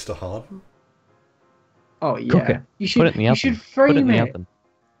leave this to harden? Oh yeah. Cook it. You should. Put it in the you oven. should Put it frame in the it. oven.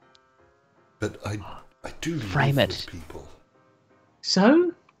 But I do Frame live it. with people.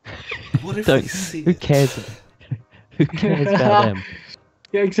 So? What if Don't. they see Who it? cares? Who cares about them?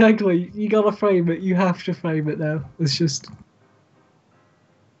 Yeah, exactly. You gotta frame it. You have to frame it now. It's just.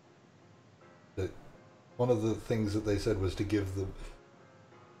 One of the things that they said was to give them.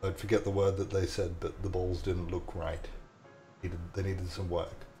 I'd forget the word that they said, but the balls didn't look right. They needed some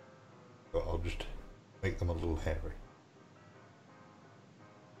work. So I'll just make them a little hairy.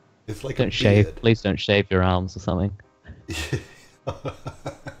 It's like Don't a shave. beard. Please don't shave your arms or something.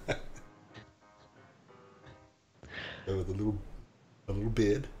 Go with a little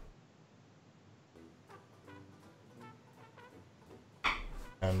beard.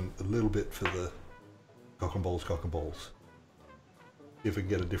 And a little bit for the cock and balls, cock and balls. See if we can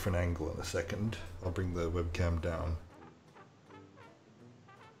get a different angle in a second. I'll bring the webcam down.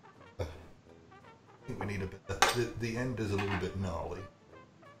 I think we need a bit. The end is a little bit gnarly.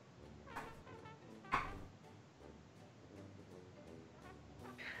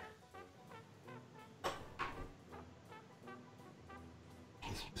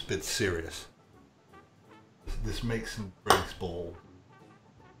 It's a bit serious. This makes and breaks ball.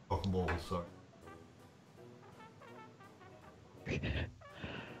 Cock and balls, sorry.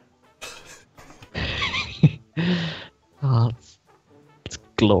 Oh, it's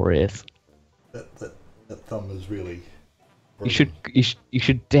glorious. That thumb is really. You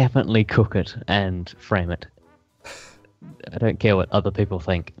should definitely cook it and frame it. I don't care what other people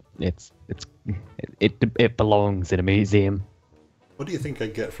think. It belongs in a museum. What do you think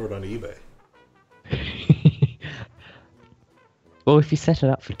I'd get for it on eBay? Well, if you set it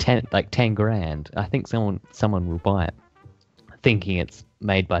up for 10 grand, I think someone will buy it, thinking it's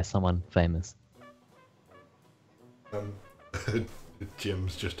made by someone famous.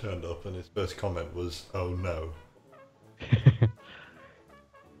 Jim's just turned up and his first comment was, "Oh no."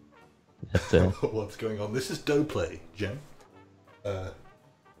 That's What's going on? This is Doughplait, Jim. Kind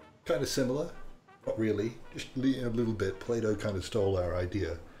of similar, not really, just a little bit. Playdoh kind of stole our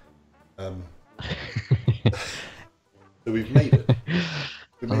idea. So we've made it.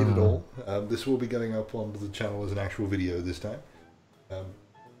 We made it all. This will be going up onto the channel as an actual video this time. So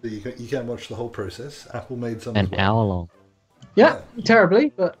you can watch the whole process. Apple made some an as well. hour long. Yeah,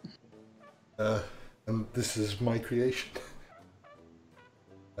 terribly, but. And this is my creation.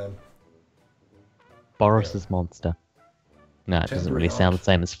 Boris's monster. No, it doesn't really sound the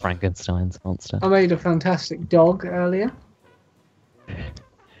same as Frankenstein's monster. I made a fantastic dog earlier.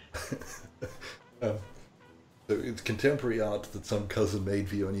 So it's contemporary art that some cousin made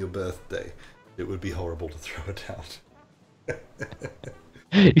for you on your birthday. It would be horrible to throw it out.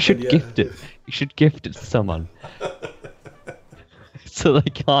 You should Yeah. gift it. You should gift it to someone. So they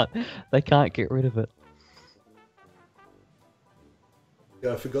can't get rid of it.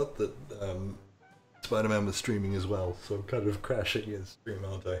 Yeah, I forgot that Spider-Man was streaming as well, so I'm kind of crashing his stream,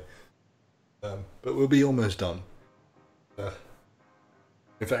 aren't I? But we'll be almost done.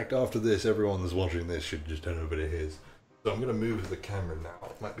 In fact, after this, everyone that's watching this should just head over to his. So I'm going to move the camera now.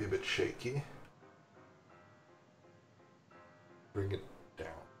 It might be a bit shaky. Bring it down.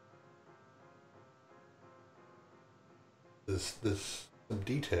 There's some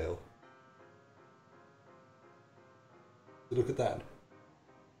detail. Look at that.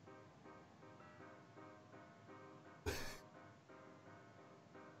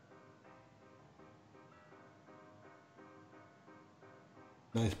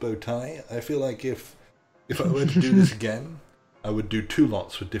 Nice bow tie. I feel like if I were to do this again, I would do 2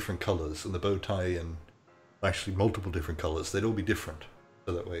 lots with different colours, and the bow tie and actually multiple different colours. They'd all be different,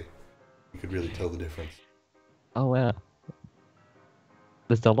 so that way you could really tell the difference. Oh wow.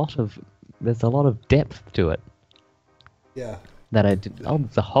 There's a lot of depth to it. Yeah. That I did. Oh,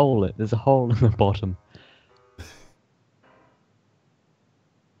 there's a hole. There's a hole in the bottom.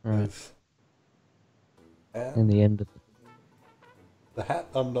 Right. Nice. And In the end of the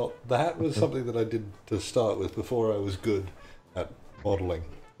hat, the hat was something that I did to start with before I was good at modelling,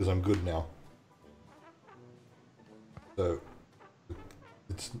 because I'm good now. So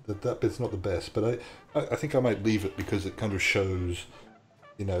that bit's not the best, but I think I might leave it because it kind of shows,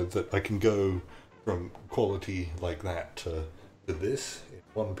 you know, that I can go from quality like that to this in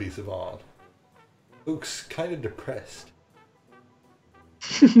one piece of art. Looks kind of depressed.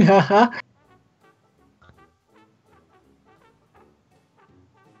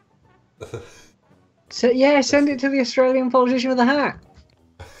 So yeah, send it to the Australian politician with a hat.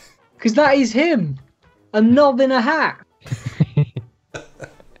 Because that is him. A knob in a hat.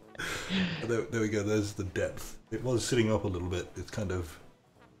 There we go, there's the depth. It was sitting up a little bit, it's kind of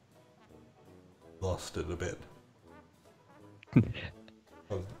lost it a bit.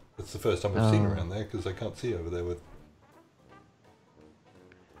 Well, it's the first time I've seen around there, because I can't see over there with...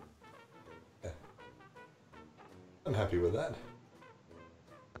 Yeah. I'm happy with that.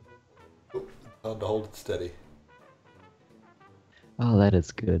 Oh, it's hard to hold it steady. Oh, that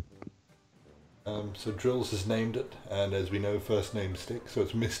is good. So Drills has named it, and as we know, first names stick, so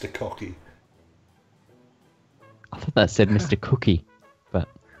it's Mr. Cocky. I thought that said Mr. Cookie, but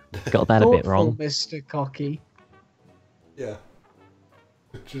got that a bit Thoughtful, wrong. Mr. Cocky. Yeah.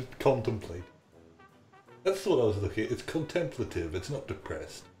 Just contemplate. That's what I was looking at. It's contemplative, it's not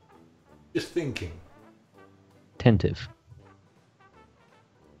depressed. Just thinking. Attentive.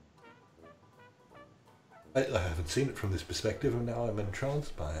 I haven't seen it from this perspective, and now I'm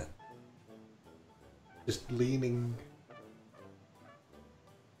entranced by it. Just leaning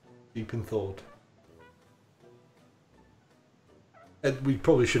deep in thought. And we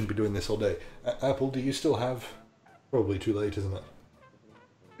probably shouldn't be doing this all day. Apple, do you still have... Probably too late, isn't it?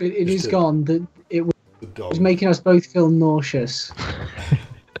 It is gone. It The dog. was making us both feel nauseous.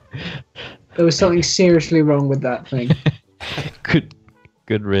 There was something seriously wrong with that thing. Good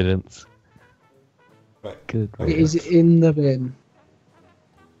riddance. Right. Good It riddance. is in the bin.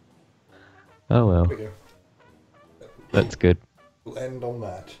 Oh well, There we go. that's good. We'll end on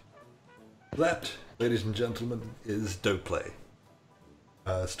that. That, ladies and gentlemen, is Doughplait.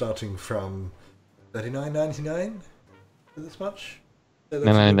 Starting from $39.99? This much? Yeah, that's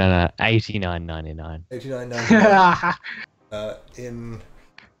No, good. no. $89.99. $89.99. In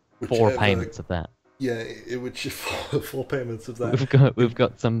 4 whichever- payments of that. Yeah, which four payments of that. We've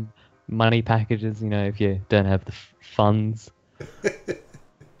got some money packages. You know, if you don't have the funds.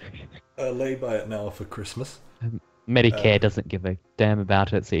 Lay by it now for Christmas. Medicare doesn't give a damn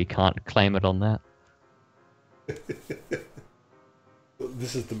about it, so you can't claim it on that.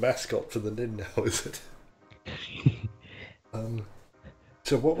 This is the mascot for the NIDD now, is it?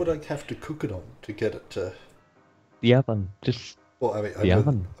 So what would I have to cook it on to get it to... The oven, just Well, I mean, the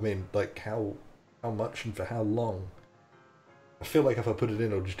oven. I mean, like how much and for how long? I feel like if I put it in,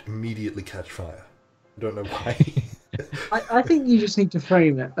 it'll just immediately catch fire. I don't know why. I think you just need to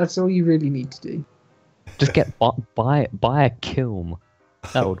frame it. That's all you really need to do. Just buy a kiln.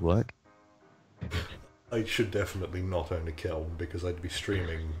 That would work. I should definitely not own a kiln because I'd be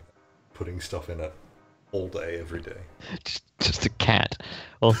streaming, putting stuff in it all day, every day. Just a cat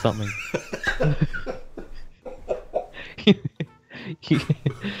or something.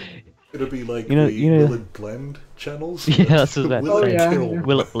 It'll be like You know- the you know- Will It Blend channels. Yeah, that's what I was Will about It to say. yeah. Kill.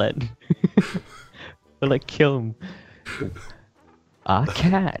 Will it blend? Will it kill him? A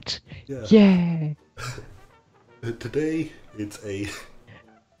cat. Yeah. Yeah. Today it's a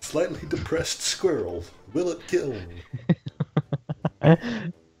slightly depressed squirrel. Will it kill?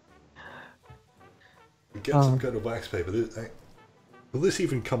 We get some kind of wax paper. Will this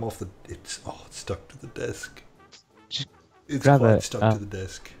even come off the? It's stuck to the desk. Just It's grab quite it, stuck to the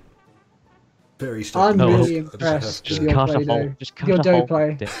desk. very I'm No, really I just have impressed to- with your cut a hole. Play-Doh. Just cut Your a hole.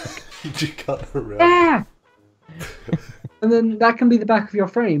 Doughplait. Desk. You cut around. Ah! And then that can be the back of your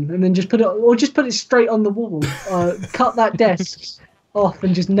frame, and then just put it, or just put it straight on the wall. Cut that desk off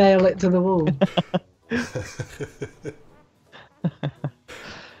and just nail it to the wall.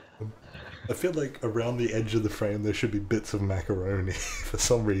 I feel like around the edge of the frame there should be bits of macaroni for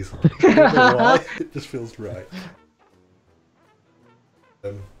some reason. I don't know why. It just feels right.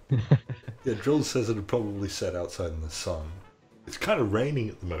 Yeah, Drills says it'll probably set outside in the sun. It's kind of raining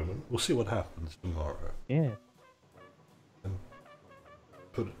at the moment. We'll see what happens tomorrow. Yeah.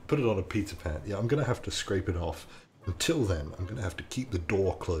 Put it on a pizza pan. Yeah, I'm gonna have to scrape it off. Until then, I'm gonna have to keep the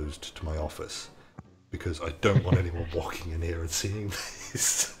door closed to my office because I don't want anyone walking in here and seeing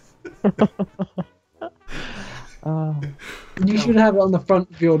this. You should have it on the front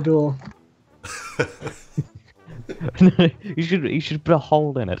of your door. you should put a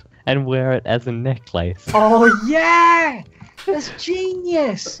hole in it and wear it as a necklace. Oh yeah, that's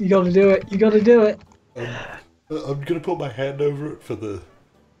genius. You got to do it. You got to do it. I'm gonna put my hand over it for the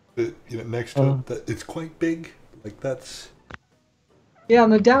next to it. That it's quite big. Like that's Yeah, a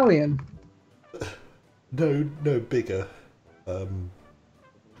medallion. no bigger.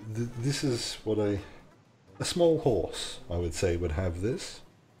 This is what a small horse, I would say, would have this.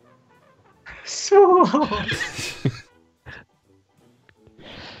 So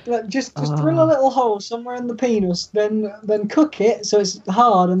like, just drill a little hole somewhere in the penis, then cook it so it's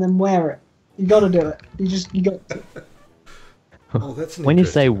hard, and then wear it. You got to do it. You got to. Oh, that's an When you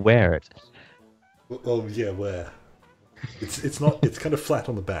say interesting- wear it, Well, yeah, where? It's not. It's kind of flat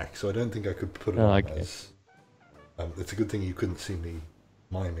on the back, so I don't think I could put it Oh, on okay. as. It's a good thing you couldn't see me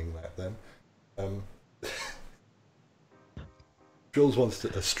miming that then. Jules wants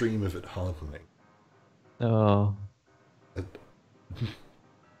a stream of it hardening. oh,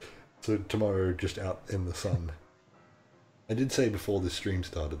 So tomorrow, just out in the sun. I did say before this stream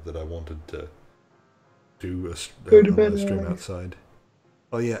started that I wanted to do Go to a bed live stream early. outside.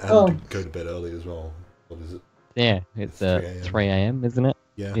 Oh yeah, and Oh. to go to bed early as well. What is it? yeah, it's 3 a.m. 3 a.m., isn't it?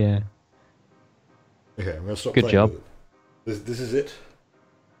 Yeah. Yeah. Okay, I'm gonna stop Good playing job. with it. This is it.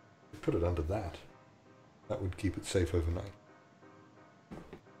 Put it under that. That would keep it safe overnight.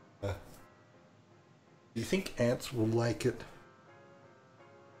 Do you think ants will like it?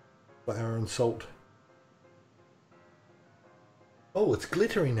 Flour and salt. Oh, it's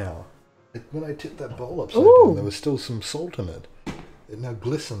glittery now. When I tipped that bowl upside Ooh. down, there was still some salt in it. It now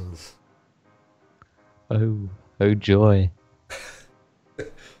glistens. Oh joy.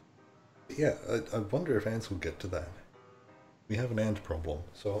 Yeah, I wonder if ants will get to that. We have an ant problem,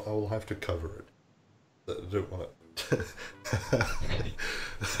 so I will have to cover it. I don't want it.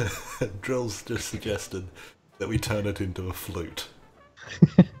 Drills just suggested that we turn it into a flute.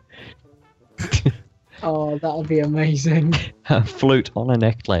 Oh, that'll be amazing. A flute on a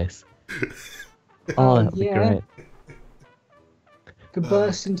necklace. Oh, that'd be yeah. great. Could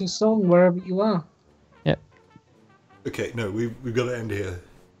burst into song wherever you are. Okay, no, we've got to end here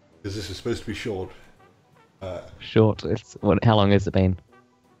because this is supposed to be short. Short. How long has it been?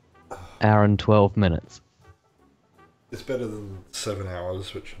 Hour and 12 minutes. It's better than 7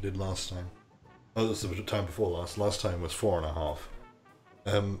 hours, which I did last time. Oh, this was the time before last. Last time was 4.5.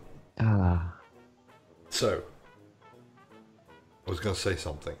 So, I was going to say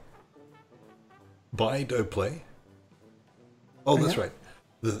something. Buy Doughplait. Oh, that's right.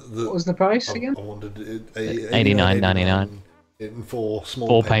 What was the price again? I wanted it $89.99 in four small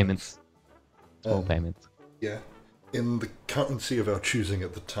Four payments. Small Um, payments. Yeah, in the currency of our choosing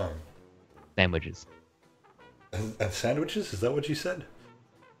at the time. Sandwiches. And sandwiches? Is that what you said?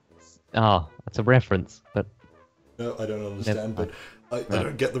 Oh, that's a reference, but No, I don't understand, Never but I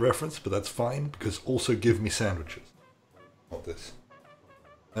don't get the reference, but that's fine, because also give me sandwiches. Not this.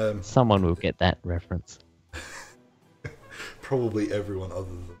 someone will get that reference. Probably everyone other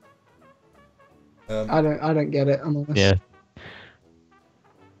than... I don't get it. I'm honest. Yeah.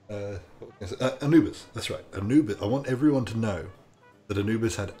 what was I gonna say? Anubis, that's right. Anubis. I want everyone to know that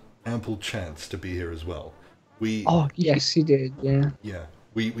Anubis had ample chance to be here as well. Oh, Yes, he did. Yeah. Yeah,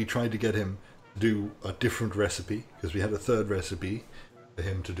 we tried to get him to do a different recipe, because we had a third recipe for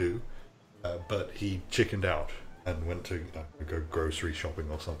him to do, but he chickened out and went to go grocery shopping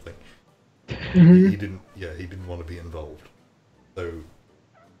or something. He didn't. Yeah, he didn't want to be involved. So,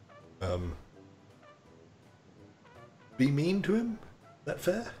 be mean to him. Is that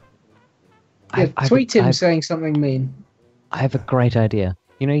fair? Yeah, I've- tweet him I've- saying something mean. I have a great idea.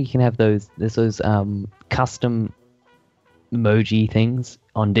 You know, you can have there's those custom emoji things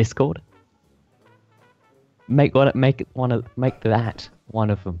on Discord. Make that one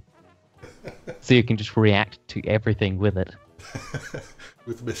of them. So you can just react to everything with it.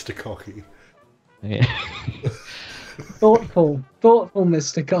 With Mr. Cocky. Yeah. Thoughtful,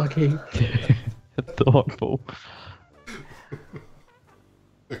 Mr. Cocky. Thoughtful.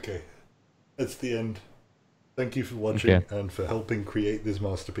 Okay, that's the end. Thank you for watching Okay. and for helping create this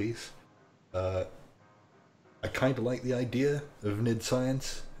masterpiece. I kind of like the idea of NIDD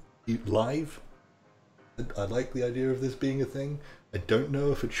Science live. I like the idea of this being a thing. I don't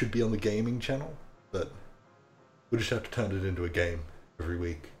know if it should be on the gaming channel, but we'll just have to turn it into a game every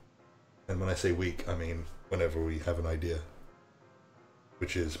week. And when I say week, I mean whenever we have an idea.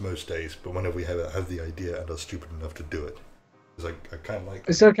 Which is most days, but whenever we have the idea and are stupid enough to do it. Because I kind of like...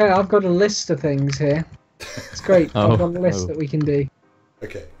 It's okay, I've got a list of things here. It's great. I've got a list that we can do.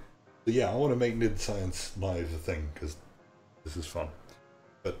 Okay. So yeah, I want to make NIDD Science live a thing, because this is fun.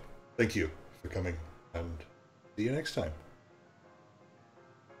 But thank you for coming, and see you next time.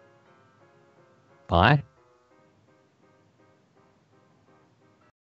 Bye.